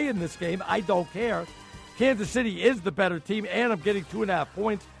play in this game, I don't care. Kansas City is the better team, and I'm getting 2.5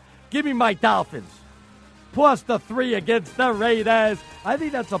 points. Give me my Dolphins plus the 3 against the Raiders. I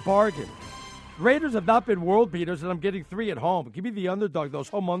think that's a bargain. Raiders have not been world beaters, and I'm getting 3 at home. Give me the underdog, those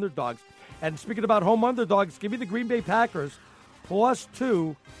home underdogs. And speaking about home underdogs, give me the Green Bay Packers plus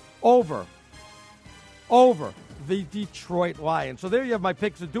 2 over the Detroit Lions. So there you have my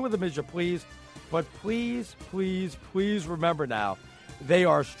picks. So do with them as you please. But please, please, please remember now, they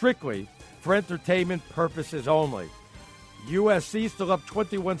are strictly for entertainment purposes only. USC still up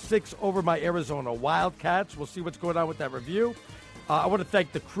 21-6 over my Arizona Wildcats. We'll see what's going on with that review. I want to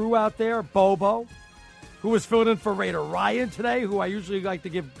thank the crew out there, Bobo, who was filling in for Raider Ryan today, who I usually like to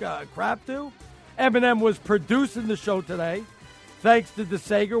give crap to. Eminem was producing the show today. Thanks to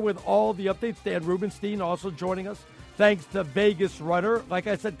DeSager with all the updates. Dan Rubenstein also joining us. Thanks to Vegas Runner. Like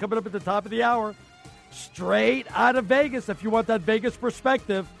I said, coming up at the top of the hour, straight out of Vegas. If you want that Vegas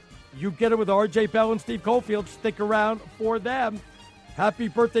perspective, you get it with RJ Bell and Steve Cofield. Stick around for them. Happy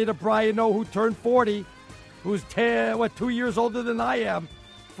birthday to Brian O, who turned 40. who's 2 years older than I am,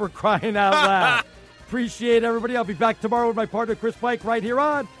 for crying out loud. Appreciate everybody. I'll be back tomorrow with my partner Chris Pike right here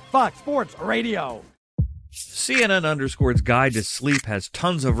on Fox Sports Radio. CNN_'s Guide to Sleep has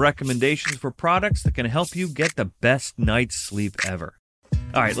tons of recommendations for products that can help you get the best night's sleep ever.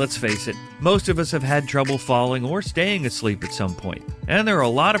 All right, let's face it, most of us have had trouble falling or staying asleep at some point, and there are a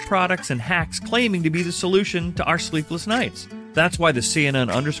lot of products and hacks claiming to be the solution to our sleepless nights. That's why the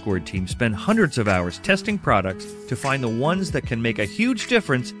CNN_ team spend hundreds of hours testing products to find the ones that can make a huge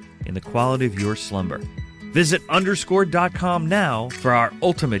difference in the quality of your slumber. Visit underscore.com now for our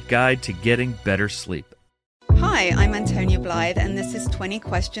ultimate guide to getting better sleep. Hi, I'm Antonia Blythe, and this is 20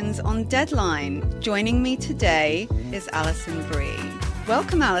 Questions on Deadline. Joining me today is Alison Brie.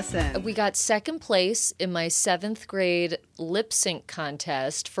 Welcome, Alison. We got second place in my 7th grade lip sync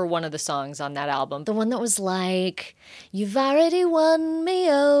contest for one of the songs on that album. The one that was like, "You've already won me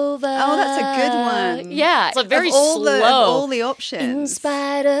over." Oh, that's a good one. Yeah. It's a very slow. Of all the options. In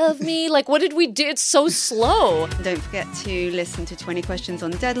spite of me. Like, what did we do? It's so slow. Don't forget to listen to 20 Questions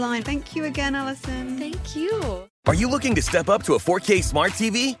on Deadline. Thank you again, Alison. Thank you. Are you looking to step up to a 4K smart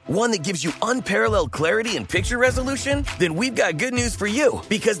TV? One that gives you unparalleled clarity and picture resolution? Then we've got good news for you,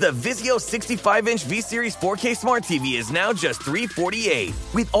 because the Vizio 65-inch V-Series 4K smart TV is now just $348.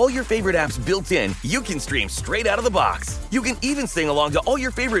 With all your favorite apps built in, you can stream straight out of the box. You can even sing along to all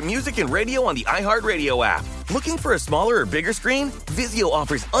your favorite music and radio on the iHeartRadio app. Looking for a smaller or bigger screen? Vizio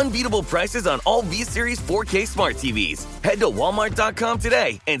offers unbeatable prices on all V-Series 4K smart TVs. Head to Walmart.com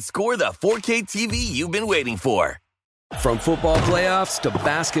today and score the 4K TV you've been waiting for. From football playoffs to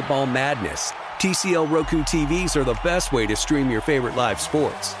basketball madness, TCL Roku TVs are the best way to stream your favorite live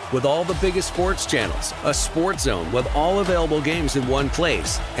sports. With all the biggest sports channels, a sports zone with all available games in one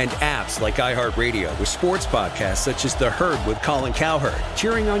place, and apps like iHeartRadio with sports podcasts such as The Herd with Colin Cowherd.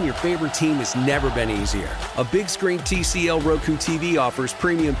 Cheering on your favorite team has never been easier. A big screen TCL Roku TV offers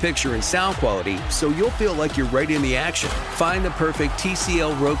premium picture and sound quality, so you'll feel like you're right in the action. Find the perfect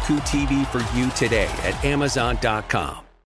TCL Roku TV for you today at Amazon.com.